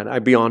miss that,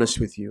 I'll be honest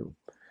with you.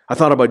 I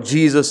thought about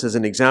Jesus as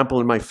an example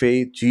in my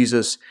faith,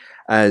 Jesus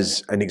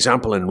as an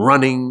example in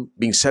running,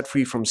 being set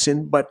free from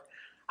sin, but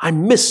I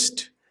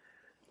missed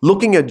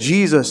looking at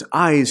Jesus'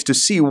 eyes to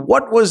see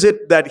what was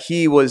it that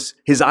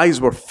his eyes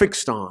were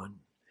fixed on.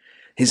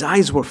 His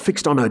eyes were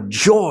fixed on a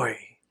joy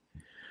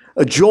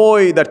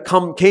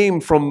that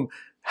came from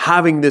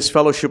having this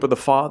fellowship with the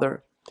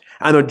Father,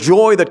 and a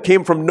joy that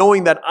came from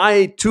knowing that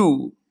I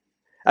too,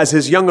 as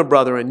his younger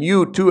brother, and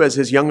you too, as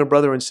his younger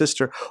brother and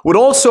sister, would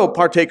also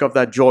partake of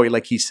that joy,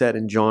 like he said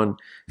in John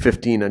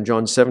 15 and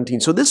John 17.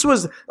 So this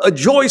was a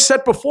joy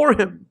set before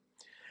him.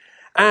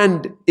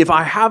 And if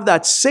I have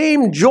that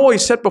same joy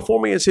set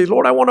before me and say,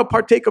 Lord, I want to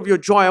partake of your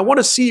joy, I want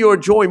to see your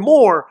joy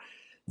more,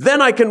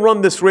 then I can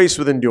run this race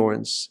with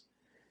endurance.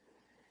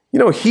 You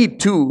know, he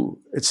too,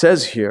 it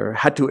says here,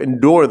 had to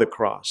endure the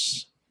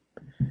cross.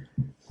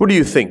 What do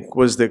you think?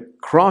 Was the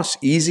cross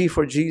easy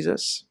for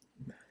Jesus?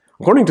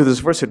 According to this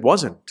verse, it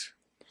wasn't.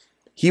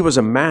 He was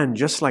a man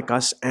just like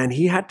us, and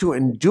he had to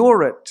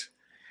endure it.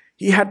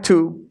 He had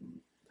to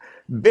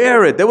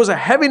bear it. There was a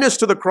heaviness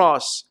to the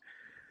cross.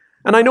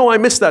 And I know I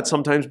miss that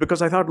sometimes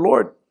because I thought,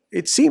 Lord,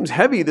 it seems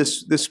heavy,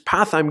 this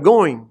path I'm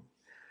going.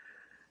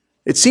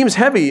 It seems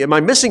heavy. Am I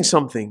missing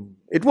something?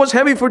 It was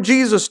heavy for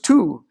Jesus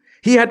too.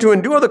 He had to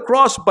endure the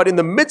cross, but in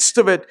the midst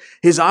of it,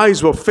 his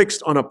eyes were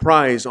fixed on a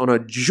prize, on a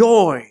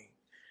joy.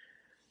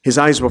 His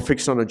eyes were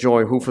fixed on a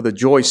joy, who for the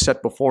joy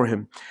set before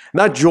him. And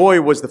that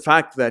joy was the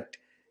fact that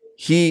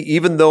he,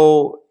 even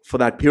though for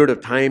that period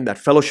of time, that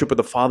fellowship with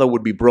the Father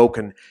would be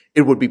broken,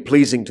 it would be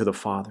pleasing to the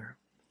Father.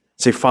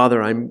 Say,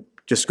 Father, I'm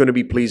just going to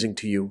be pleasing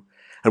to you.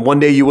 And one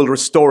day you will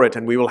restore it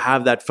and we will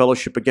have that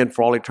fellowship again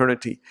for all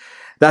eternity.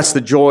 That's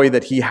the joy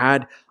that he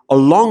had.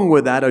 Along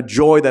with that, a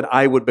joy that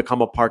I would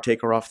become a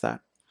partaker of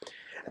that.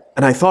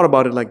 And I thought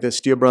about it like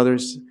this, dear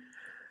brothers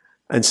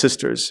and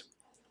sisters.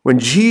 When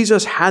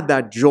Jesus had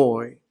that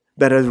joy,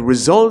 that as a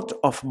result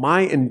of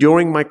my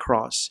enduring my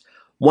cross,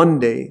 one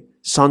day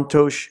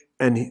Santosh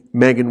and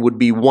Megan would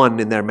be one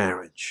in their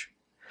marriage.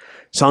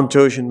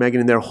 Santosh and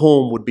Megan in their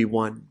home would be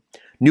one.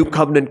 New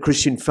Covenant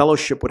Christian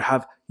Fellowship would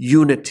have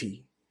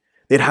unity.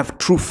 They'd have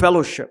true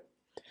fellowship.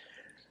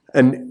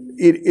 And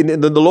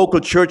in the local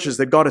churches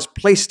that God has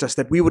placed us,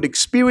 that we would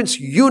experience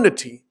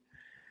unity.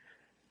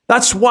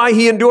 That's why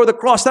he endured the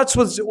cross. That's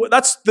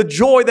the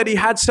joy that he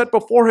had set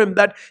before him,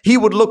 that he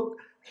would look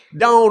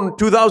down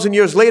 2,000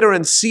 years later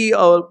and see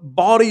a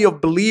body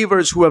of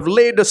believers who have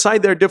laid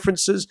aside their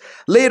differences,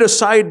 laid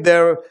aside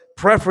their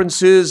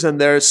preferences,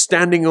 and they're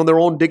standing on their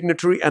own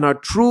dignity and are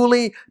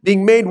truly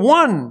being made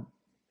one.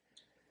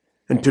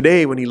 And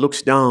today, when he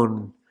looks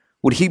down,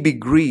 would he be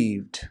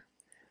grieved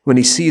when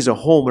he sees a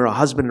home or a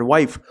husband and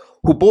wife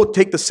who both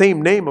take the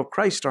same name of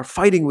Christ are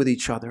fighting with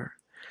each other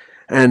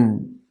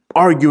and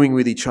arguing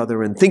with each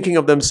other and thinking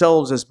of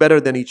themselves as better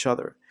than each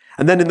other?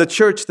 And then in the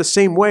church, the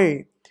same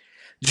way.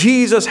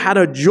 Jesus had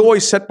a joy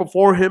set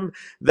before him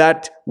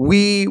that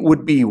we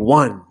would be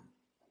one.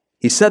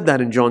 He said that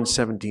in John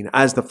 17,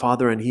 as the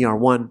Father and he are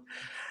one.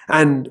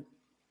 And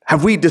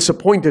have we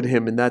disappointed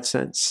him in that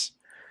sense?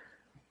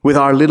 With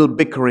our little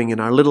bickering and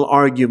our little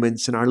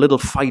arguments and our little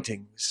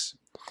fightings.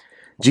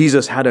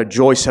 Jesus had a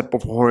joy set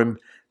before him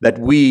that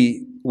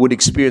we would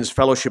experience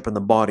fellowship in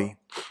the body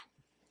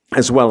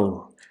as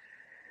well.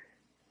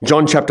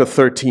 John chapter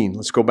 13,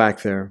 let's go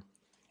back there.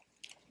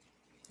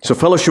 So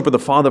fellowship with the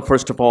Father,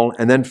 first of all,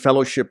 and then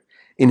fellowship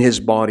in his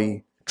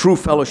body. True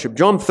fellowship.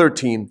 John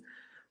 13,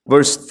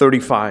 verse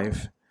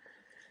 35.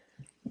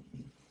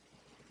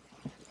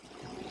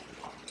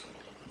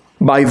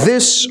 By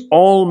this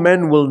all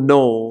men will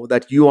know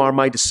that you are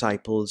my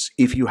disciples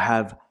if you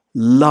have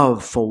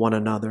love for one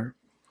another.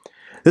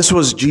 These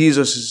were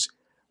Jesus'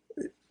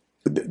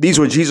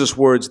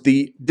 words.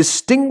 The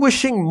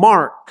distinguishing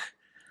mark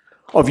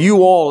of you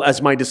all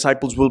as my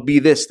disciples will be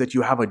this, that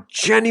you have a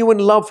genuine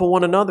love for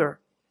one another.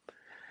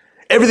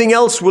 Everything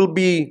else will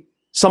be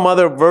some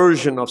other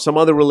version of some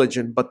other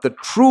religion, but the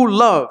true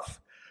love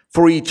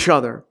for each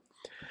other.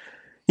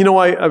 You know,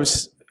 I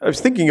was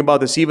thinking about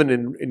this even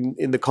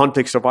in the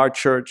context of our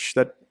church,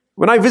 that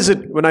when I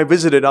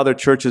visited other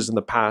churches in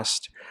the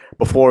past,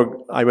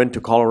 before I went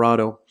to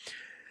Colorado,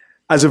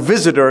 as a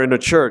visitor in a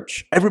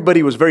church,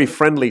 everybody was very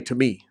friendly to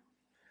me.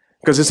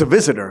 Because it's a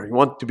visitor. You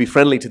want to be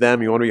friendly to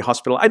them. You want to be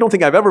hospitable. I don't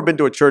think I've ever been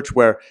to a church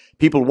where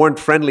people weren't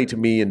friendly to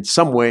me in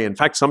some way. In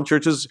fact, some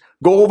churches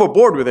go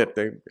overboard with it.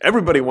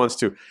 Everybody wants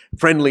to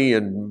friendly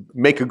and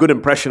make a good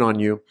impression on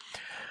you.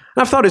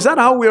 And I've thought, is that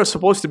how we are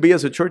supposed to be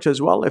as a church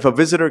as well? If a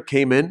visitor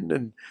came in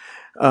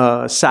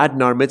and sat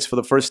in our midst for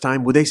the first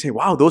time, would they say,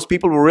 wow, those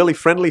people were really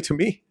friendly to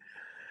me?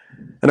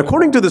 And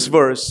according to this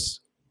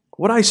verse,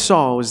 what I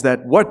saw is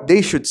that what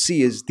they should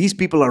see is these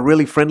people are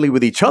really friendly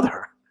with each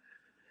other.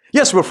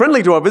 Yes, we're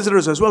friendly to our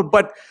visitors as well,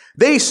 but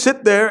they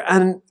sit there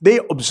and they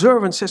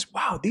observe and says,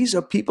 wow, these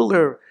are people that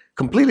are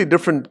completely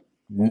different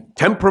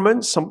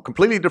temperaments, some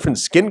completely different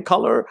skin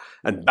color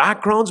and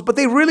backgrounds, but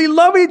they really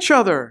love each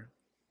other.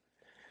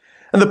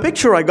 And the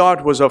picture I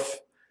got was of,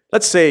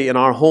 let's say in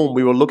our home,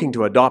 we were looking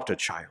to adopt a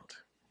child,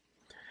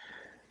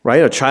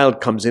 right? A child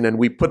comes in and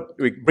we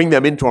bring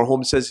them into our home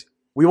and says,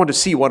 we want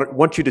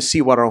you to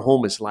see what our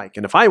home is like.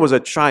 And if I was a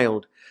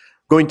child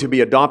going to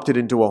be adopted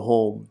into a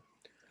home,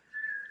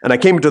 and I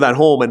came into that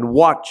home and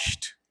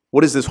watched,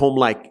 what is this home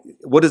like?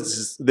 What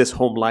is this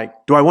home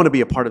like? Do I want to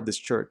be a part of this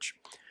church?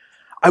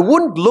 I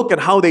wouldn't look at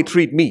how they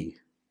treat me,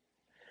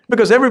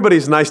 because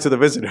everybody's nice to the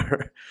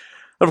visitor.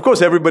 Of course,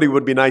 everybody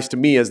would be nice to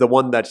me as the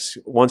one that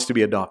wants to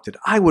be adopted.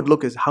 I would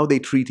look at how they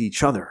treat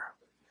each other.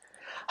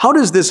 How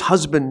does this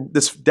husband,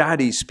 this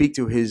daddy speak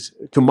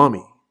to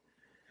mommy?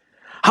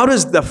 How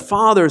does the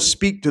father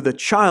speak to the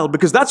child?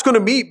 Because that's going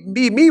to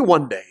be me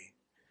one day.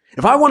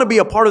 If I want to be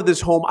a part of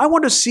this home, I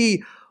want to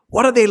see,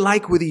 what are they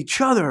like with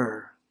each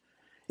other?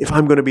 If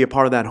I'm going to be a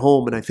part of that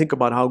home, and I think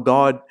about how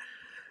God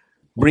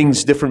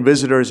brings different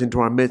visitors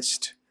into our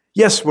midst.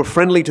 Yes, we're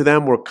friendly to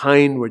them, we're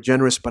kind, we're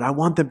generous, but I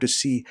want them to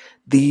see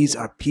these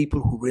are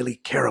people who really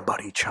care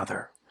about each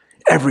other.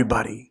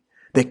 Everybody.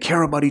 They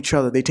care about each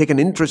other. They take an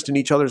interest in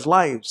each other's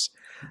lives.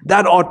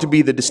 That ought to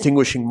be the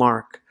distinguishing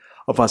mark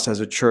of us as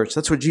a church.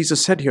 That's what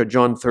Jesus said here,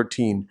 John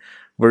 13,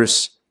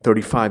 verse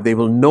 35. They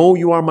will know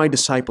you are my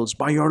disciples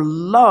by your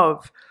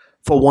love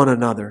for one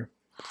another.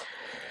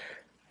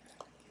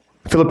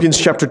 Philippians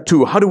chapter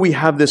 2, how do we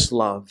have this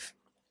love?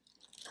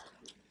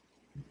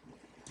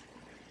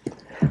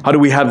 How do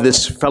we have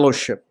this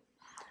fellowship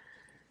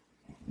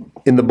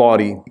in the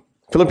body?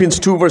 Philippians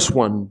 2 verse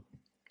 1.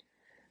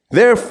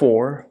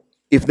 Therefore,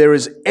 if there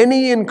is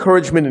any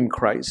encouragement in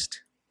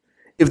Christ,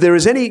 if there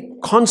is any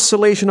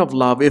consolation of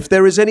love, if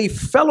there is any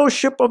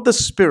fellowship of the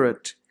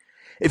Spirit,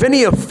 if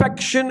any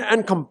affection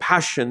and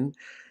compassion,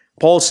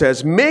 Paul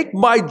says, make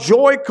my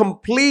joy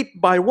complete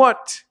by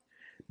what?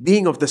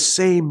 Being of the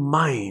same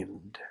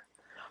mind.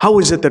 How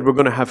is it that we're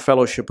going to have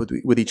fellowship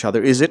with each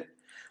other? Is it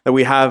that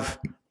we have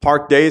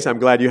park days? I'm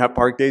glad you have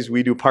park days.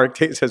 We do park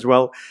days as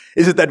well.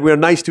 Is it that we're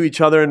nice to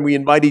each other and we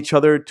invite each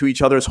other to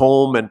each other's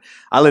home, and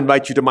I'll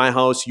invite you to my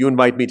house, you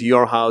invite me to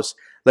your house.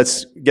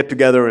 Let's get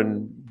together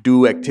and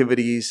do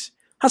activities.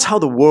 That's how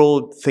the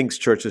world thinks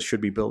churches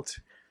should be built.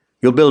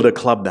 You'll build a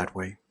club that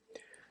way.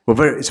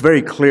 It's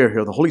very clear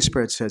here. The Holy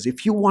Spirit says,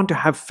 if you want to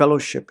have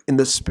fellowship in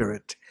the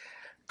Spirit,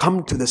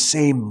 come to the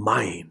same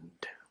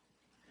mind.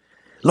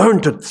 Learn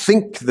to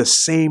think the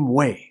same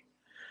way.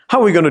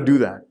 How are we going to do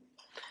that?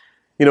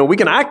 We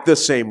can act the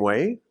same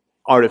way,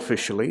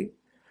 artificially.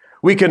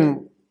 We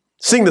can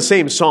sing the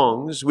same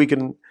songs. We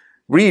can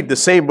read the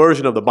same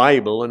version of the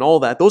Bible and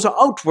all that. Those are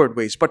outward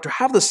ways. But to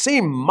have the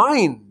same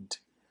mind,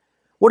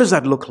 what does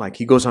that look like?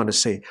 He goes on to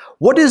say,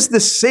 what is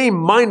the same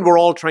mind we're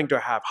all trying to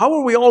have? How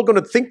are we all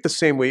going to think the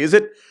same way? Is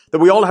it that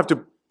we all have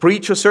to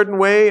preach a certain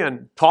way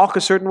and talk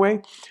a certain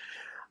way?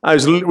 I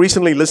was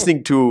recently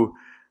listening to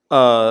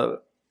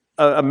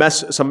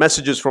some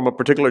messages from a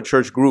particular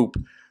church group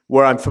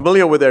where I'm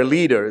familiar with their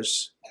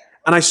leaders,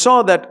 and I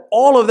saw that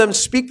all of them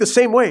speak the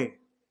same way.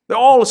 They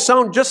all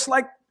sound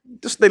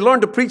they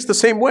learned to preach the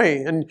same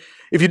way. And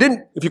if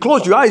you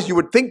closed your eyes, you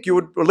would think you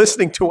were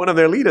listening to one of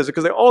their leaders,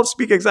 because they all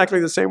speak exactly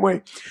the same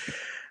way.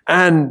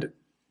 And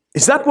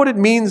is that what it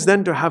means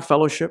then to have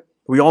fellowship?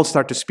 We all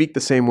start to speak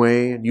the same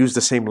way and use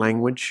the same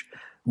language?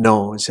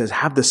 No, it says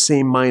have the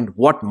same mind.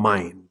 What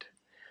mind?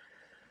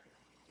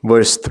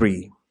 Verse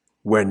 3,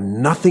 where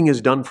nothing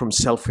is done from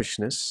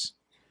selfishness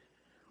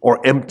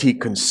or empty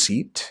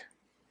conceit,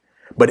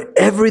 but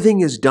everything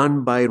is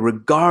done by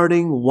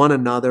regarding one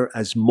another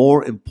as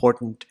more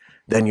important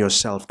than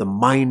yourself, the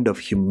mind of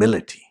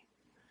humility.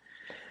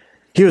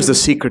 Here's the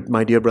secret,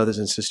 my dear brothers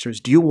and sisters.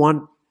 Do you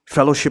want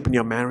fellowship in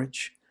your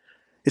marriage?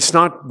 It's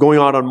not going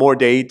out on more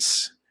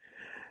dates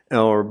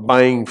or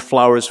buying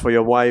flowers for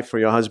your wife or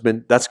your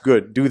husband. That's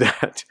good. Do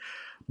that.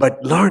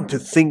 But learn to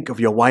think of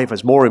your wife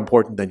as more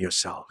important than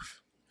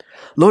yourself.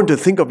 Learn to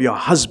think of your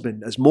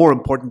husband as more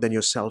important than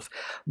yourself.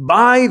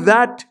 By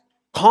that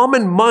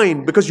common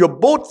mind, because you're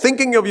both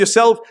thinking of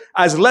yourself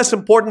as less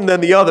important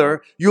than the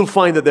other, you'll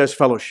find that there's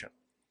fellowship.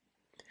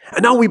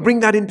 And now we bring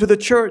that into the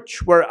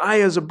church, where I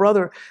as a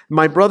brother,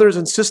 my brothers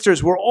and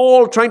sisters, we're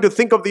all trying to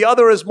think of the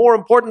other as more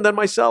important than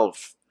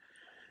myself.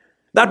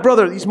 That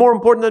brother, he's more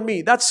important than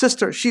me. That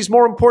sister, she's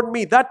more important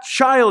than me. That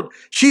child,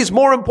 she's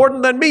more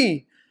important than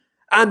me.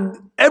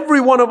 And every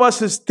one of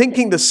us is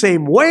thinking the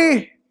same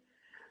way.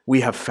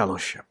 We have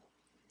fellowship.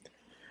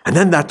 And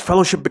then that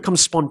fellowship becomes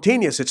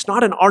spontaneous. It's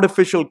not an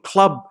artificial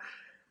club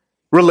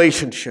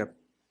relationship.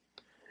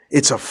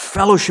 It's a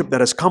fellowship that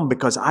has come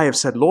because I have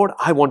said, Lord,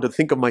 I want to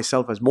think of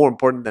myself as more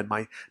important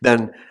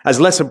as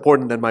less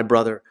important than my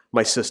brother,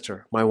 my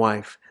sister, my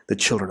wife, the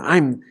children.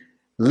 I'm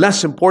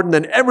less important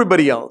than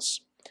everybody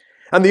else.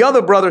 And the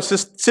other brother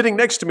sitting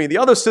next to me, the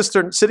other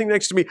sister sitting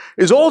next to me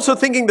is also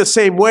thinking the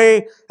same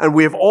way. And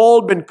we have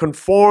all been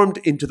conformed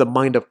into the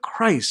mind of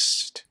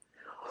Christ,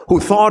 who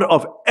thought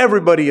of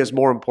everybody as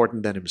more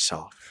important than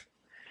himself.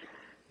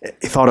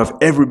 He thought of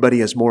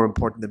everybody as more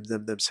important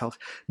than themselves.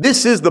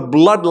 This is the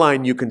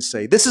bloodline, you can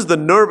say. This is the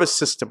nervous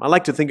system. I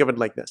like to think of it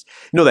like this.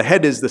 The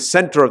head is the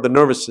center of the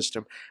nervous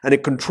system, and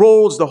it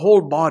controls the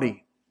whole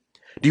body.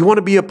 Do you want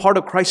to be a part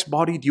of Christ's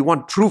body? Do you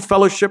want true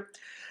fellowship?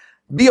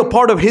 Be a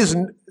part of his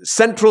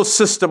central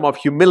system of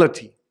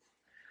humility,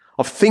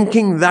 of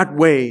thinking that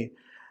way,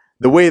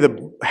 the way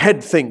the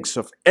head thinks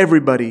of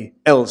everybody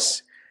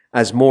else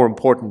as more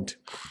important.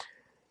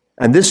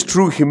 And this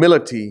true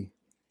humility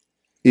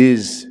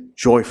is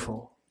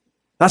joyful.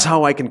 That's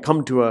how I can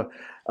come to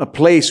a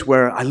place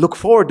where I look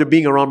forward to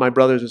being around my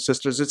brothers and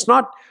sisters. It's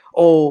not,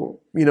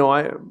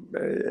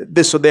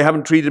 this, or they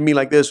haven't treated me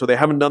like this, or they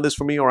haven't done this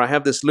for me, or I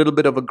have this little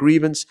bit of a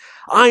grievance.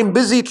 I'm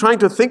busy trying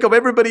to think of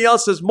everybody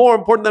else as more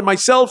important than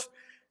myself.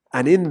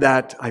 And in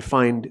that, I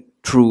find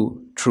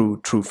true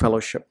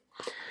fellowship.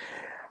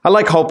 I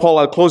like how Paul,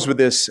 I'll close with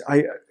this.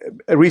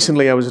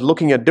 Recently I was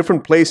looking at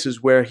different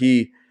places where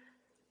he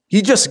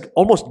just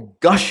almost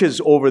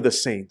gushes over the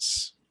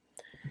saints.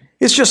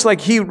 It's just like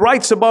he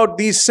writes about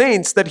these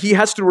saints that he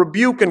has to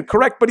rebuke and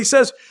correct, but he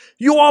says,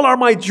 you all are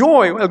my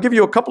joy. I'll give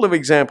you a couple of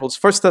examples.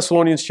 1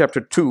 Thessalonians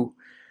chapter 2.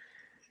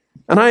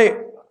 And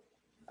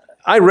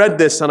I read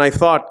this and I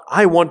thought,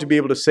 I want to be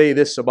able to say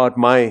this about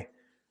my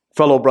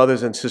fellow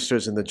brothers and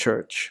sisters in the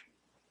church.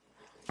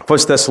 1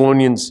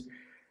 Thessalonians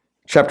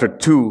chapter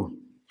 2.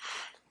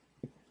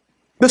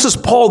 This is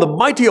Paul, the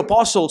mighty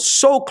apostle,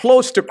 so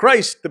close to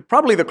Christ,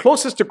 probably the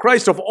closest to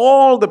Christ of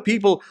all the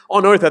people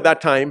on earth at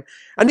that time.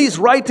 And he's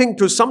writing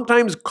to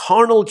sometimes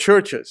carnal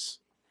churches.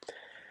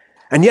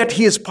 And yet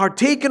he has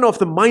partaken of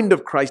the mind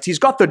of Christ. He's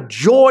got the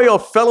joy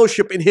of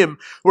fellowship in him,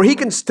 where he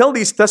can tell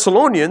these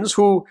Thessalonians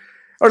who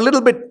are a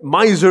little bit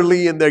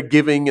miserly in their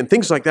giving and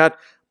things like that.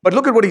 But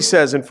look at what he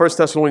says in 1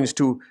 Thessalonians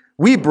 2.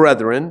 We,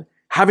 brethren,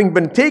 having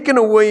been taken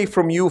away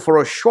from you for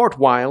a short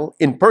while,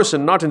 in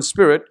person, not in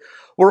spirit,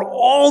 were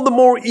all the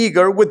more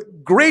eager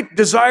with great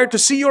desire to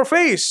see your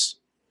face.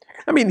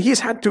 I mean, he's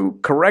had to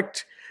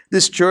correct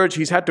this church.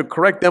 He's had to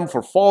correct them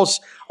for false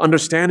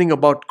understanding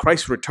about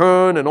Christ's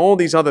return and all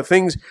these other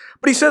things.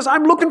 But he says,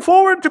 I'm looking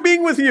forward to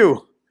being with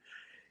you.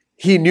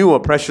 He knew a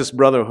precious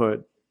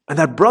brotherhood. And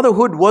that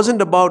brotherhood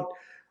wasn't about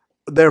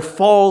their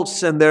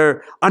faults and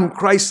their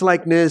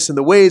unChristlikeness and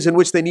the ways in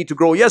which they need to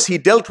grow. Yes, he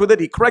dealt with it.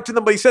 He corrected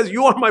them, but he says,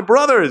 you are my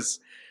brothers.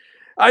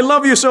 I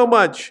love you so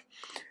much.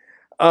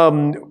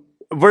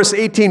 Verse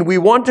 18, we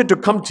wanted to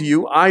come to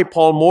you, I,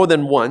 Paul, more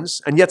than once,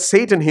 and yet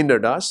Satan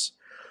hindered us,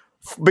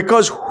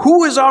 because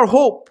who is our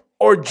hope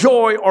or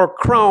joy or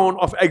crown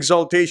of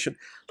exaltation?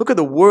 Look at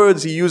the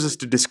words he uses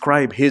to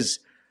describe his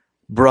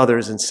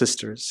brothers and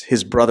sisters,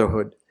 his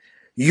brotherhood.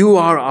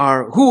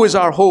 Who is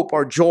our hope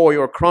or joy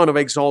or crown of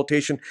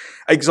exaltation?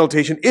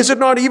 Is it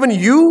not even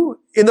you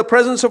in the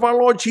presence of our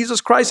Lord Jesus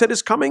Christ at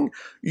his coming?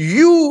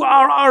 You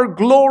are our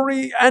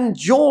glory and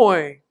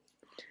joy.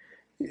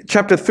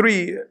 Chapter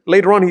 3,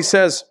 later on he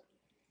says,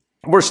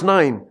 verse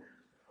 9,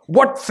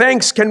 what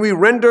thanks can we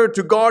render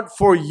to God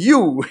for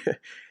you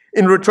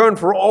in return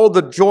for all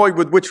the joy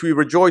with which we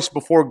rejoice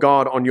before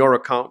God on your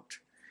account,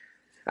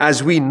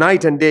 as we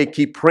night and day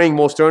keep praying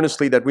most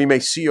earnestly that we may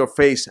see your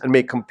face and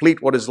may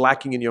complete what is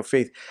lacking in your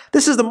faith.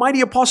 This is the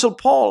mighty apostle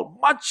Paul,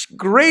 much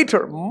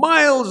greater,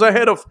 miles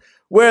ahead of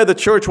where the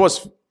church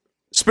was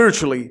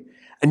spiritually,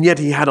 and yet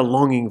he had a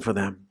longing for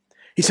them.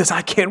 He says,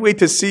 I can't wait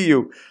to see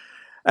you.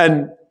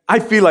 And I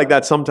feel like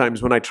that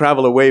sometimes when I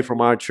travel away from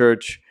our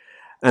church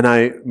and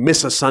I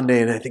miss a Sunday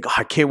and I think,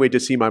 I can't wait to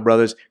see my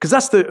brothers.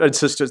 Because and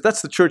sisters,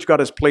 that's the church God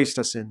has placed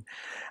us in.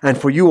 And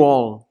for you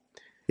all,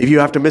 if you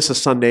have to miss a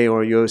Sunday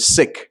or you're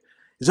sick,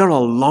 is there a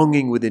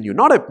longing within you?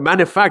 Not a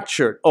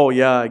manufactured, oh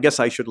yeah, I guess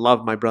I should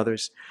love my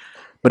brothers.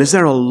 But is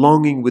there a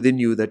longing within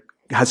you that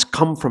has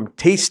come from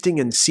tasting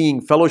and seeing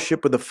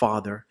fellowship with the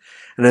Father?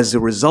 And as a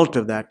result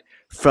of that,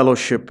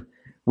 fellowship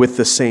with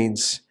the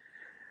saints.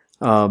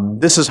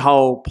 This is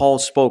how Paul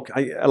spoke.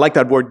 I like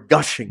that word,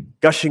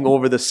 gushing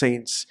over the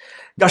saints.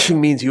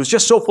 Gushing means he was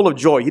just so full of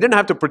joy. He didn't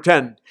have to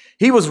pretend.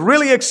 He was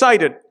really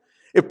excited.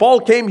 If Paul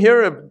came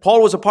here, if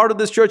Paul was a part of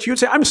this church, he would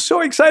say, I'm so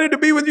excited to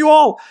be with you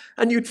all.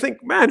 And you'd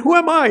think, man, who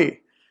am I?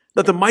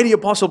 That the mighty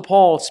apostle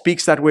Paul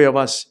speaks that way of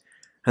us.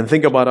 And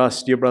think about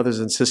us, dear brothers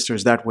and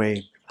sisters, that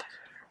way.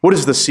 What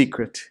is the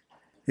secret?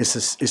 It's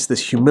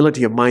this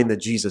humility of mind that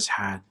Jesus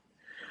had.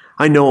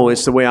 I know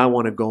it's the way I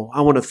want to go.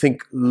 I want to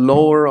think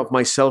lower of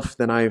myself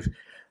than I've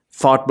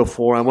thought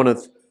before. I want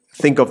to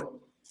think of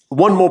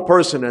one more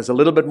person as a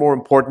little bit more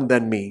important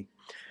than me.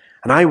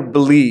 And I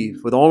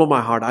believe with all of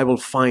my heart, I will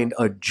find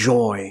a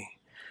joy,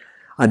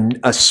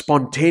 a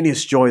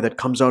spontaneous joy that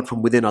comes out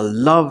from within, a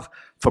love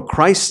for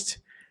Christ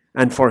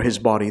and for his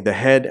body, the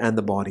head and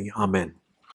the body. Amen.